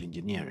civil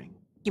engineering.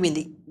 You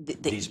mean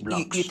these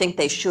blocks? You think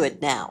they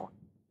should now?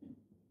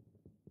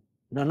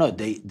 No.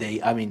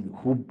 They. I mean,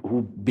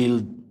 who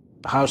built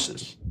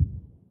houses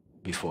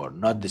before?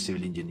 Not the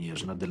civil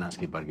engineers, not the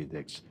landscape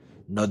architects,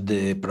 not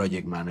the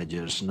project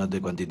managers, not the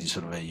quantity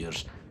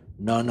surveyors.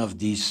 None of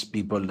these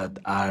people that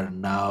are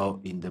now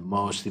in the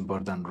most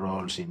important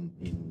roles in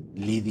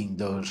leading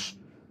those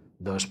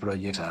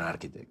projects are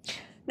architects.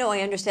 No, I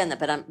understand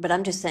that, but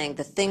I'm just saying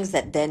the things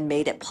that then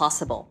made it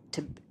possible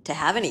to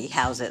have any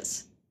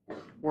houses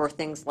were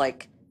things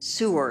like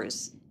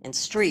sewers and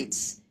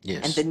streets,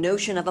 yes, and the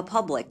notion of a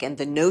public and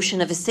the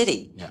notion of a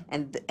city, yeah,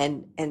 and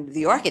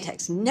the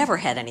architects never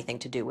had anything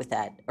to do with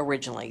that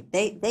originally.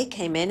 They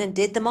came in and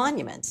did the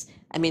monuments.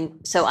 I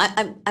mean, so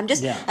I'm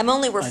just, yeah, I'm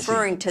only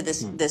referring to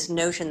this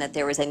notion that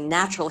there is a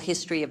natural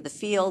history of the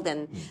field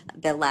and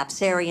the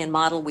Lapsarian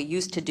model. We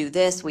used to do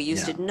this. We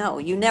used to. No,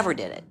 you never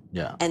did it.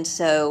 Yeah. And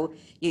so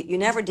you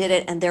never did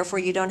it, and therefore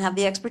you don't have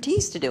the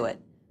expertise to do it.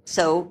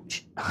 So.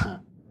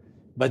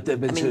 But I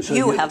mean, so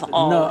you have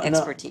all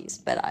expertise,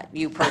 but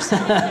you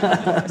personally,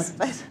 of course.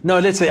 But. No,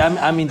 let's say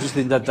I'm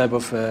interested in that type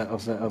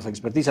of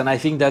expertise, and I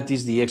think that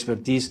is the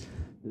expertise.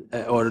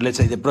 Or let's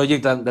say the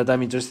project that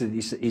I'm interested in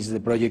is the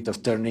project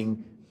of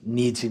turning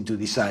needs into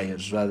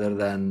desires rather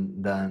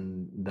than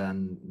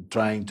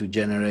trying to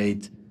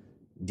generate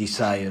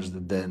desires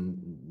that then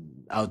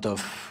out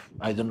of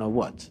I don't know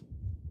what.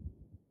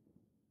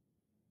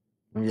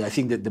 I mean, I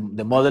think that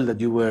the model that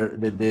you were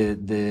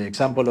the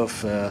example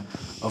of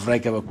Rai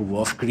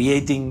Kawakubo of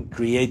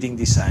creating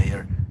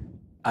desire,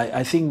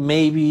 I think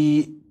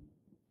maybe.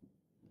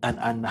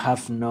 And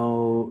have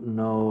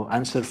no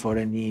answer for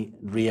any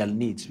real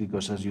needs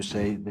because, as you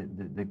say,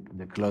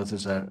 the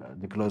clothes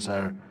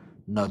are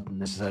not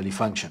necessarily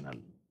functional.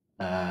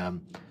 I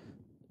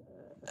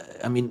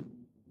mean,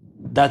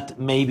 that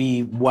may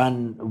be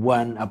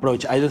one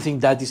approach. I don't think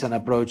that is an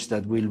approach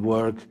that will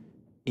work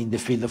in the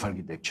field of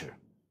architecture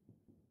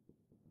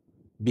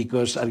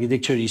because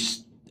architecture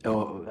is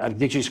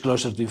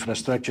closer to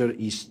infrastructure,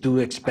 is too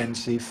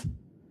expensive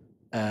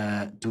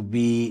to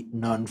be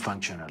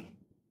non-functional.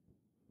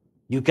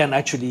 You can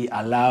actually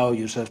allow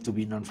yourself to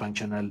be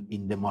non-functional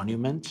in the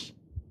monuments,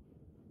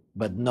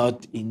 but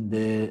not in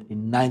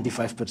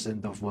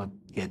 95% of what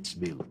gets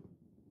built.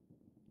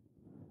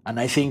 And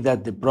I think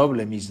that the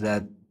problem is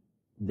that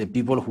the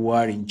people who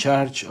are in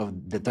charge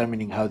of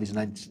determining how this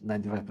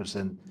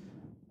 95%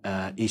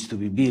 is to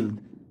be built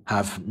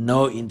have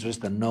no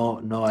interest and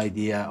no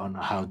idea on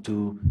how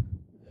to,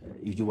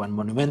 if you want,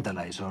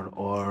 monumentalize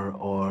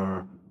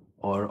or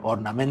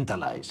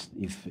ornamentalize,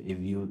 if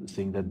you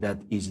think that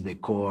that is the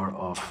core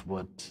of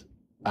what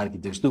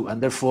architects do.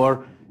 And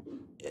therefore,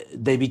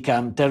 they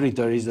become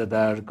territories that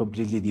are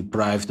completely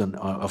deprived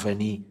of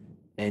any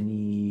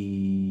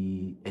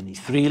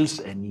thrills,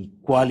 any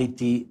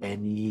quality,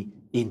 any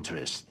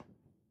interest.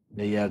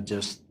 They are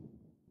just.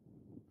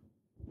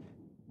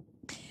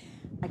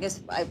 I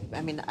guess I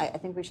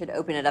think we should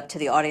open it up to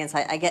the audience.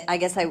 I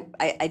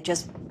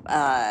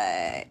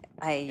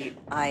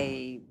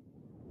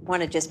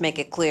want to just make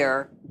it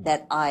clear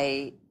that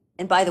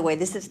and by the way,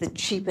 this is the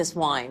cheapest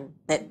wine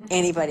that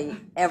anybody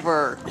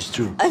ever. It's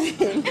true. I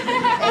mean,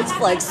 it's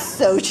like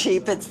so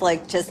cheap. It's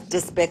like just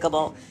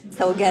despicable.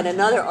 So again,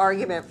 another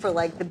argument for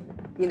like the,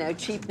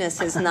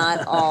 cheapness is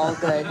not all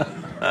good.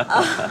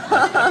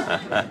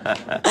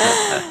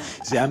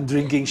 See, I'm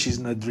drinking, she's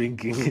not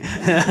drinking.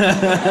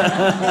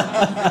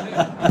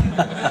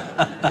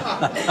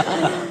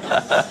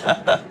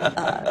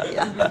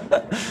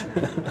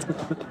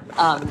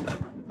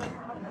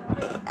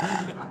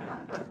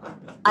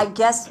 I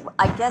guess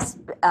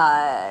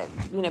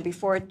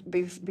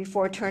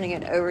before turning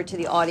it over to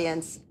the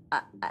audience,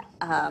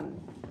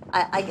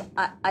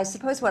 I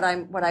suppose what I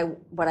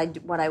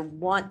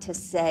want to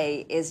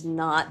say is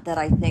not that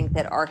I think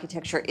that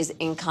architecture is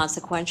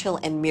inconsequential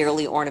and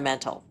merely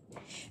ornamental,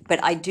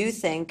 but I do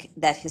think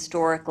that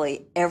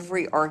historically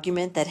every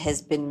argument that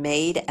has been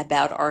made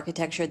about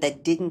architecture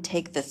that didn't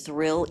take the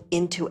thrill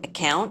into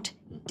account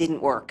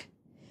didn't work.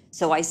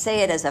 So I say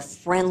it as a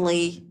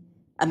friendly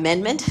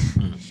amendment.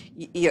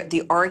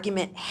 The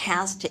argument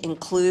has to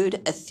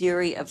include a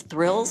theory of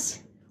thrills,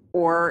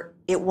 or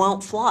it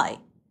won't fly.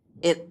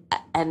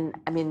 And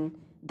I mean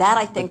that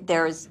I think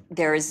there's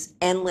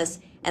endless,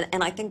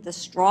 and I think the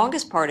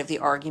strongest part of the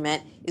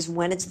argument is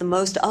when it's the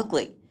most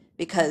ugly,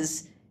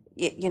 because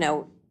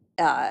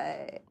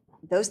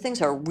those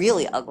things are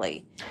really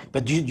ugly.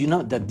 But you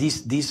know that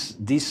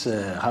this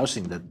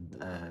housing that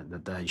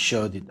I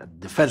showed it,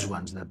 the first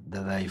ones that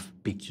I've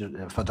pictured,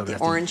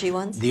 photographed. The orangey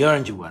ones? The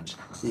orangey ones.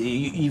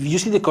 If you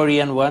see the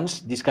Korean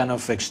ones, these kind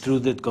of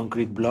extruded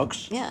concrete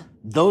blocks, yeah,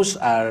 those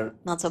are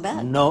not so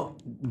bad. No,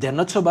 they're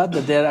not so bad,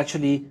 but they're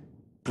actually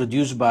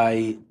produced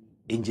by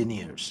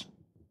engineers.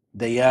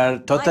 They are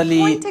totally.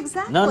 My point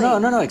exactly.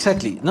 No,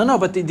 exactly. No,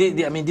 but I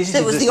mean, this is. So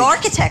it was the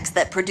architects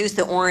that produced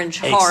the orange,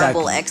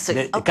 horrible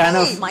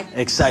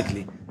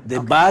Exactly. The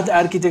bad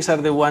architects are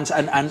the ones,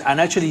 and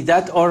actually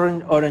that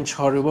orange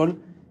horrible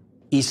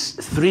is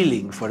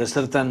thrilling for a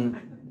certain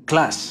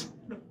class,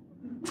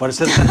 for a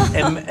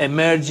certain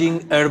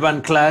emerging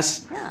urban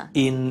class, yeah,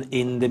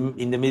 in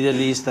the Middle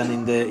East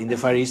and in the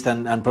Far East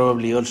and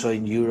probably also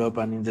in Europe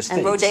and in the States.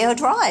 And Rodeo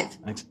Drive.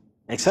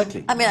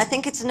 Exactly. I mean, I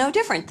think it's no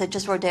different that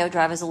just Rodeo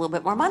Drive has a little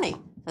bit more money.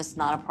 It's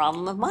not a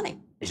problem of money.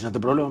 It's not a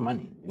problem of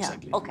money. Yeah.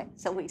 Exactly. Okay.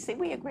 So we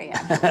agree.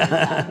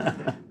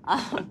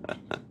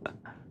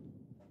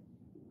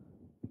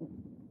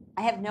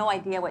 I have no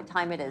idea what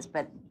time it is,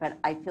 but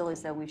I feel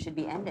as though we should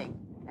be ending,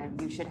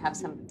 and you should have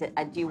some.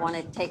 Do you want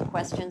to take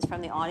questions from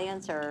the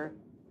audience or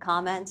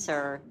comments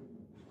or?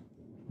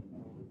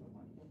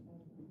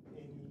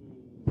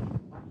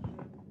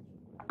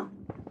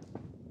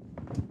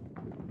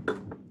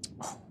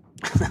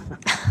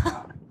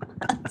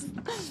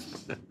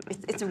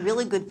 It's a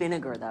really good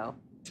vinegar, though.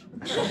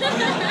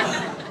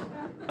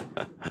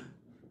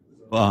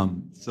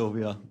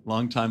 Sylvia,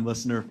 long-time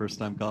listener,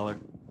 first-time caller.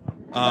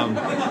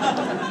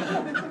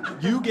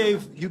 You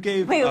gave.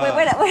 Wait!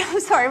 I'm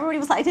sorry. Everybody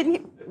was. I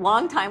didn't.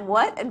 Long time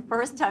what and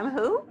first time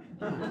who?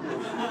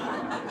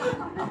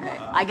 Okay.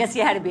 I guess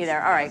you had to be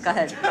there. All right. Go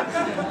ahead.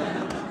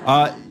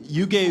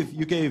 You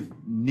gave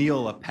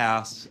Neil a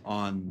pass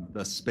on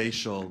the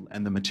spatial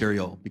and the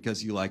material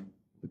because you like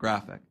the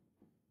graphic,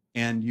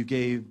 and you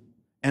gave.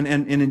 And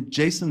in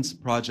Jason's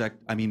project,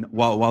 I mean,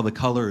 while the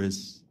color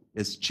is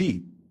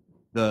cheap,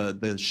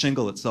 the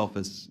shingle itself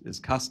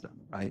is custom,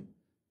 right?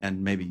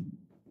 And maybe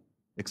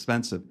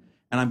expensive.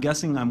 And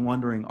I'm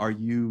wondering, are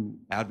you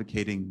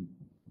advocating,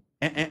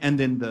 and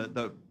then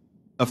the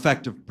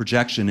effective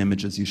projection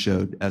images you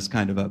showed as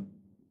kind of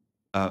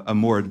a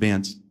more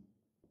advanced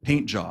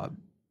paint job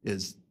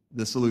is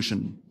the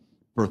solution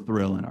for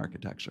thrill in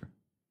architecture?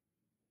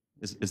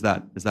 Is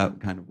that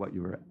kind of what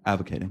you were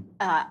advocating?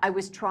 I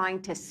was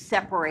trying to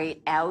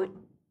separate out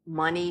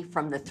money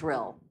from the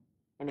thrill.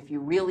 And if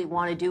you really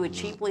want to do it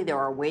cheaply, there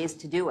are ways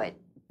to do it.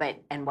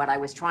 And what I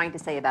was trying to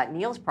say about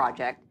Neil's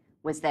project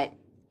was that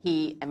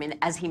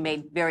as he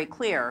made very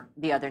clear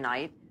the other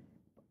night,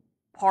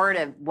 part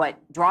of what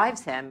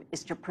drives him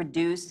is to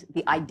produce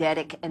the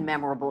eidetic and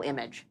memorable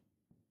image.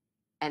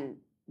 And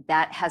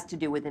that has to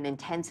do with an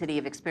intensity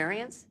of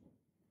experience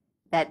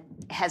that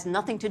has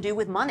nothing to do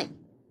with money.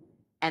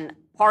 And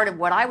part of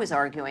what I was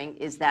arguing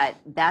is that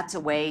that's a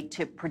way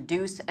to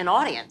produce an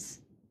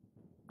audience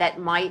that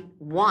might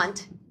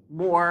want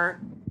more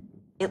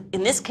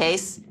in this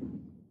case,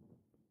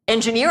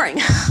 engineering.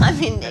 I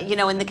mean, you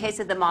know, in the case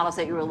of the models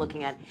that you were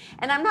looking at.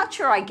 And I'm not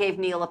sure I gave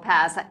Neil a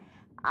pass.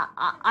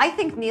 I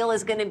think Neil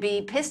is going to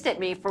be pissed at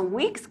me for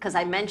weeks because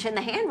I mentioned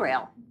the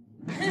handrail.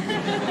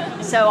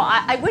 So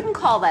I wouldn't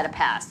call that a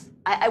pass.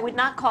 I would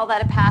not call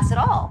that a pass at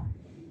all.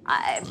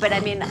 But I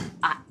mean,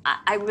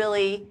 I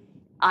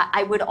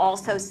would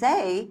also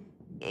say,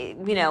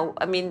 you know,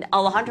 I mean,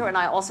 Alejandro and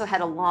I also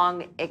had a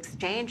long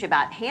exchange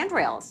about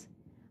handrails.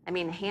 I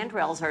mean,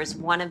 handrails are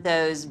one of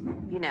those,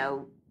 you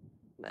know,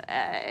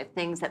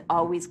 things that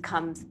always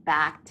comes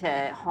back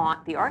to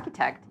haunt the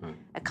architect,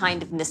 a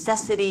kind of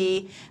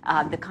necessity,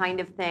 the kind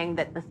of thing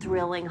that the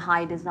thrilling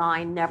high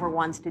design never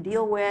wants to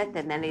deal with.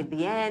 And then at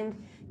the end,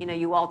 you know,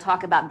 you all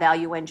talk about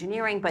value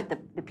engineering, but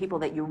the people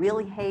that you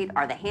really hate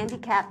are the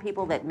handicapped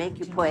people that make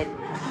you put,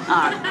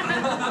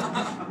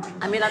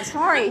 I mean, I'm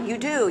sorry, you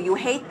do. You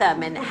hate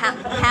them. And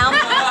how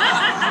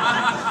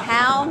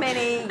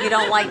many you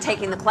don't like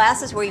taking the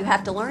classes where you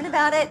have to learn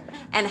about it?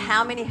 And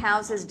how many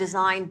houses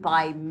designed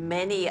by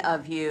many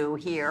of you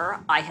here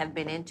I have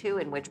been into,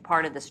 in which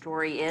part of the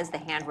story is the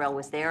handrail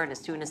was there, and as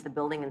soon as the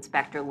building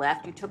inspector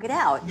left, you took it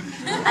out.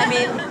 I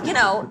mean, you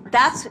know,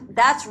 that's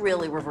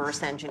really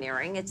reverse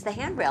engineering. It's the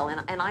handrail.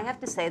 And I have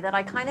to say that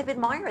I kind of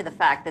admire the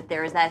fact that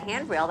there is that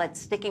handrail that's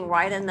sticking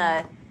right in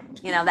the,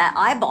 you know, that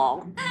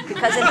eyeball,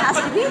 because it has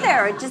to be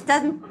there. It just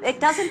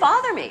doesn't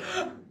bother me.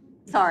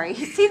 Sorry.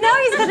 See, now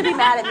he's going to be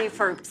mad at me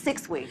for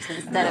 6 weeks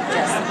instead of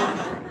just.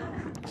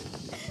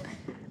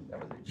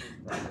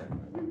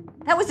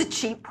 That was a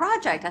cheap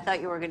project. I thought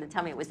you were going to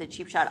tell me it was a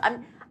cheap shot.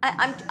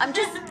 I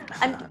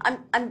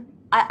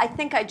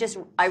think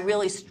I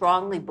really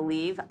strongly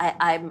believe look,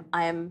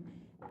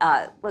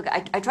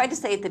 I tried to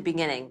say at the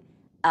beginning,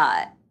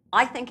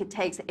 I think it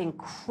takes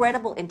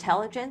incredible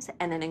intelligence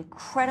and an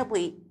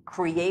incredibly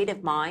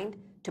creative mind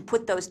to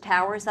put those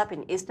towers up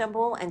in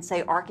Istanbul and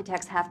say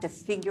architects have to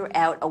figure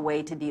out a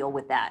way to deal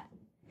with that.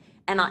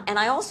 And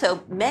I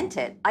also meant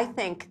it. I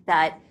think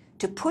that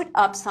to put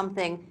up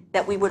something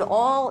that we would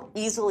all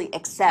easily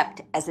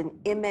accept as an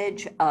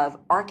image of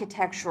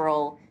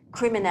architectural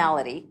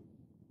criminality,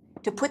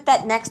 to put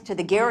that next to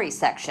the Gehry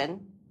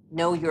section,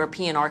 no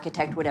European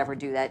architect would ever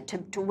do that,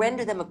 to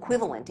render them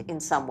equivalent in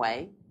some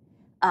way,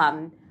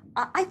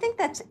 I think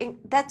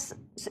that's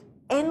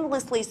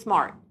endlessly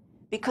smart,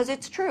 because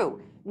it's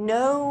true.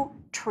 No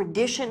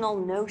traditional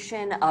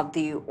notion of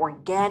the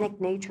organic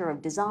nature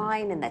of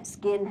design and that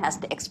skin has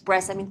to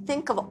express. I mean,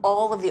 think of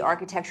all of the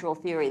architectural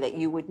theory that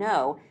you would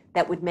know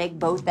that would make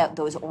both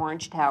those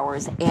orange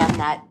towers and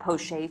that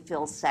poche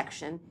fill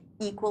section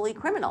equally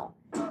criminal.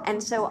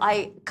 And so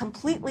I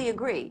completely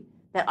agree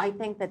that I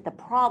think that the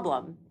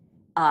problem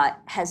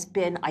has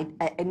been,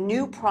 a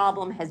new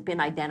problem has been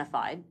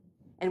identified.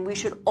 And we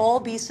should all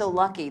be so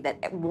lucky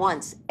that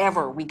once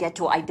ever we get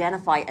to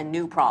identify a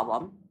new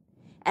problem.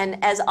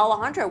 And as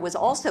Alejandro was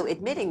also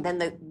admitting, then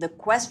the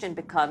question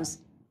becomes,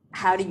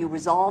 how do you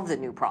resolve the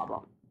new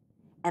problem?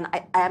 And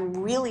I'm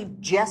really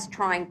just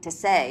trying to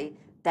say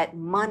that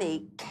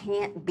money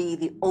can't be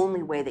the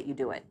only way that you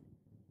do it.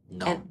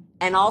 No.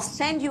 And I'll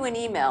send you an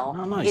email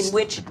in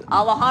which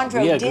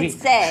Alejandro did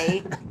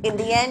say, in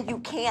the end, you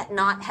can't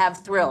not have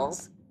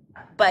thrills.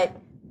 But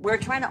we're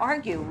trying to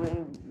argue.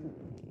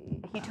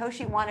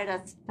 Hitoshi wanted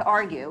us to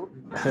argue.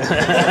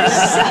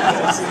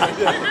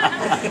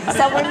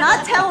 So we're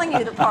not telling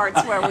you the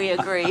parts where we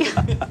agree.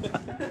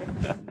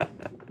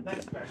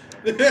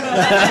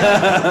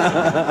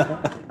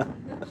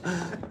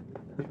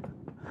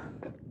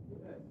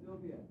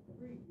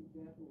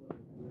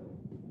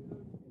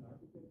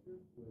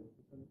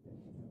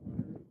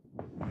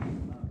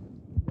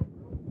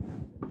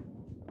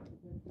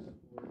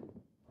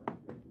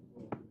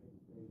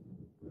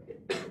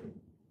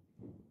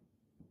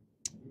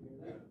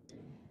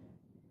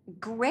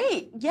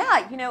 Great.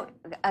 Yeah, you know,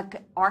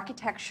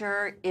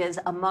 architecture is,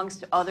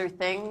 amongst other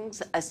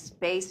things, a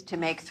space to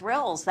make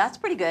thrills. That's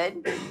pretty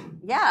good.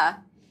 Yeah.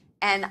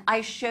 And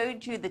I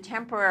showed you the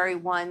temporary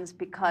ones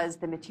because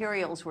the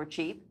materials were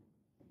cheap,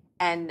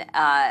 and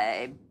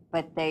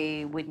but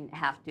they wouldn't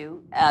have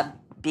to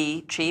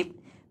be cheap.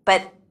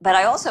 But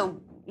I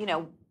also, you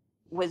know,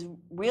 was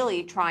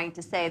really trying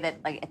to say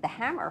that, like at the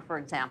Hammer, for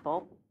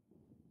example,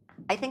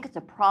 I think it's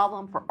a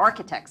problem for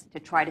architects to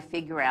try to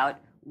figure out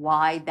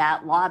why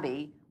that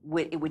lobby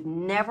would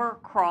never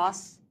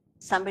cross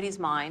somebody's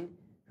mind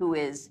who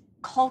is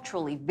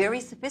culturally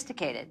very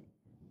sophisticated.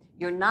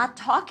 You're not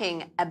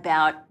talking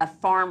about a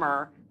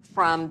farmer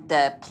from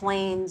the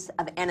plains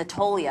of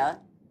Anatolia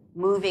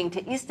moving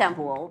to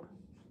Istanbul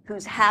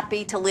who's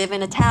happy to live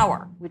in a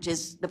tower, which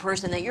is the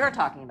person that you're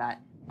talking about.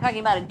 You're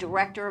talking about a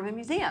director of a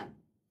museum.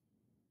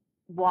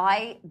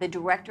 Why the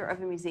director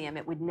of a museum,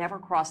 it would never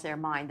cross their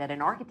mind that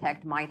an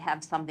architect might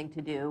have something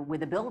to do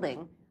with a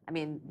building. I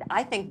mean,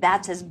 I think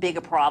that's as big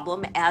a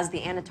problem as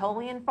the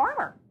Anatolian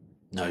farmer.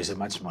 No, it's a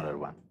much smaller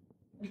one.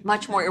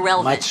 Much more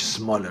irrelevant. Much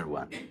smaller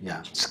one,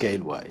 yeah,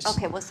 scale-wise.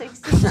 Okay, well, so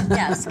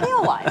yeah,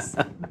 scale-wise.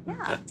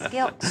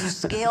 Yeah,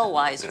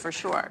 scale-wise for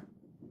sure.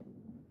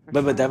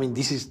 But I mean,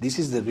 this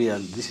is the real.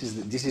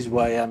 This is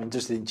why I'm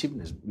interested in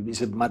cheapness.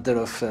 It's a matter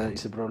of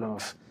it's a problem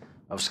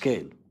of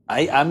scale.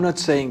 I'm not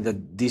saying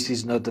that this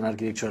is not an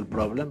architectural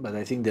problem, but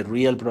I think the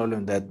real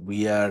problem that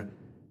we are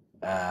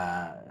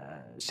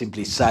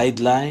simply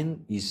sidelined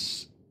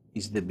is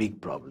the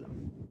big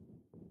problem.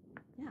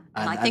 Yeah.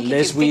 And I think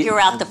if you figure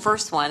out the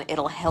first one,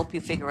 it'll help you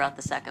figure out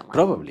the second one.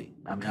 Probably.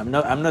 I mean,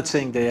 I'm not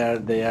saying they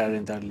are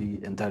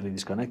entirely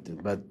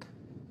disconnected, but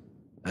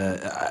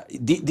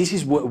this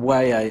is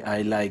why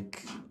I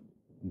like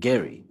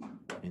Gehry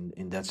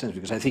in that sense,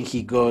 because I think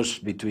he goes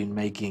between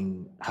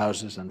making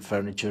houses and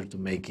furniture to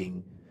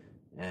making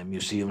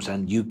museums,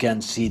 and you can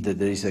see that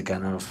there is a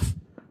kind of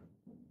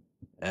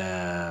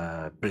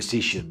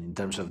precision in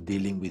terms of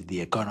dealing with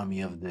the economy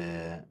of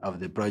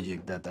the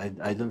project that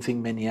I don't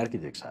think many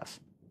architects have.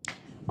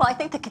 Well, I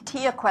think the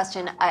CATIA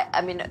question.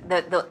 I mean,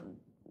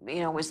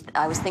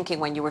 I was thinking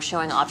when you were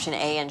showing option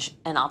A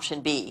and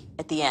option B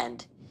at the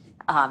end.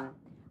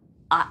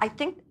 I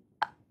think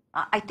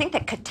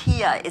that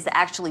CATIA is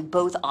actually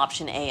both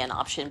option A and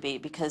option B,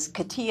 because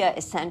CATIA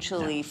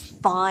essentially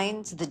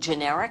finds the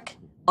generic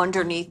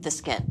underneath the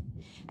skin,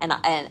 and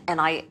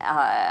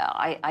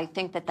I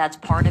think that that's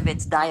part of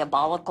its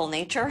diabolical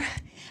nature,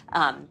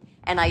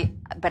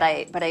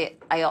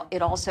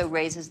 it also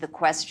raises the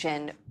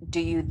question: do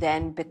you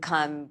then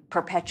become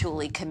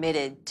perpetually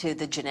committed to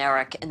the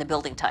generic and the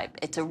building type?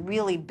 It's a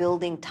really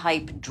building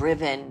type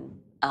driven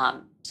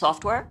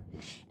software,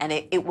 and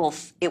it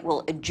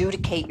will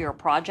adjudicate your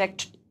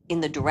project in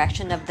the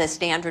direction of the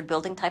standard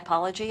building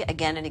typology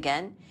again and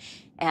again.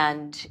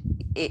 And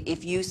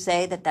if you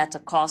say that that's a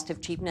cost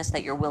of cheapness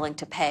that you're willing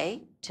to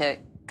pay to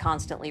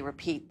constantly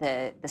repeat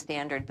the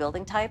standard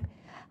building type,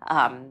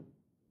 I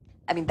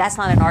mean, that's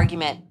not an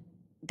argument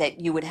that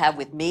you would have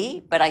with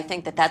me, but I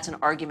think that that's an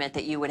argument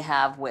that you would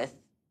have with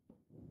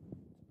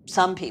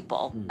some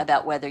people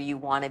about whether you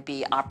want to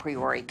be a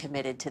priori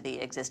committed to the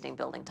existing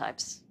building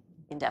types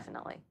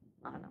indefinitely.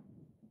 I don't know.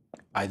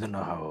 I don't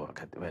know how.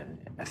 Well,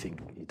 I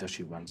think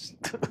Hitoshi wants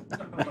to.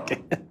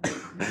 Okay.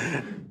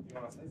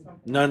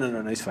 No,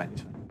 it's fine.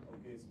 It's fine.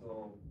 Okay,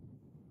 so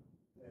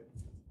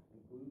let's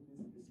conclude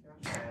this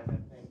discussion.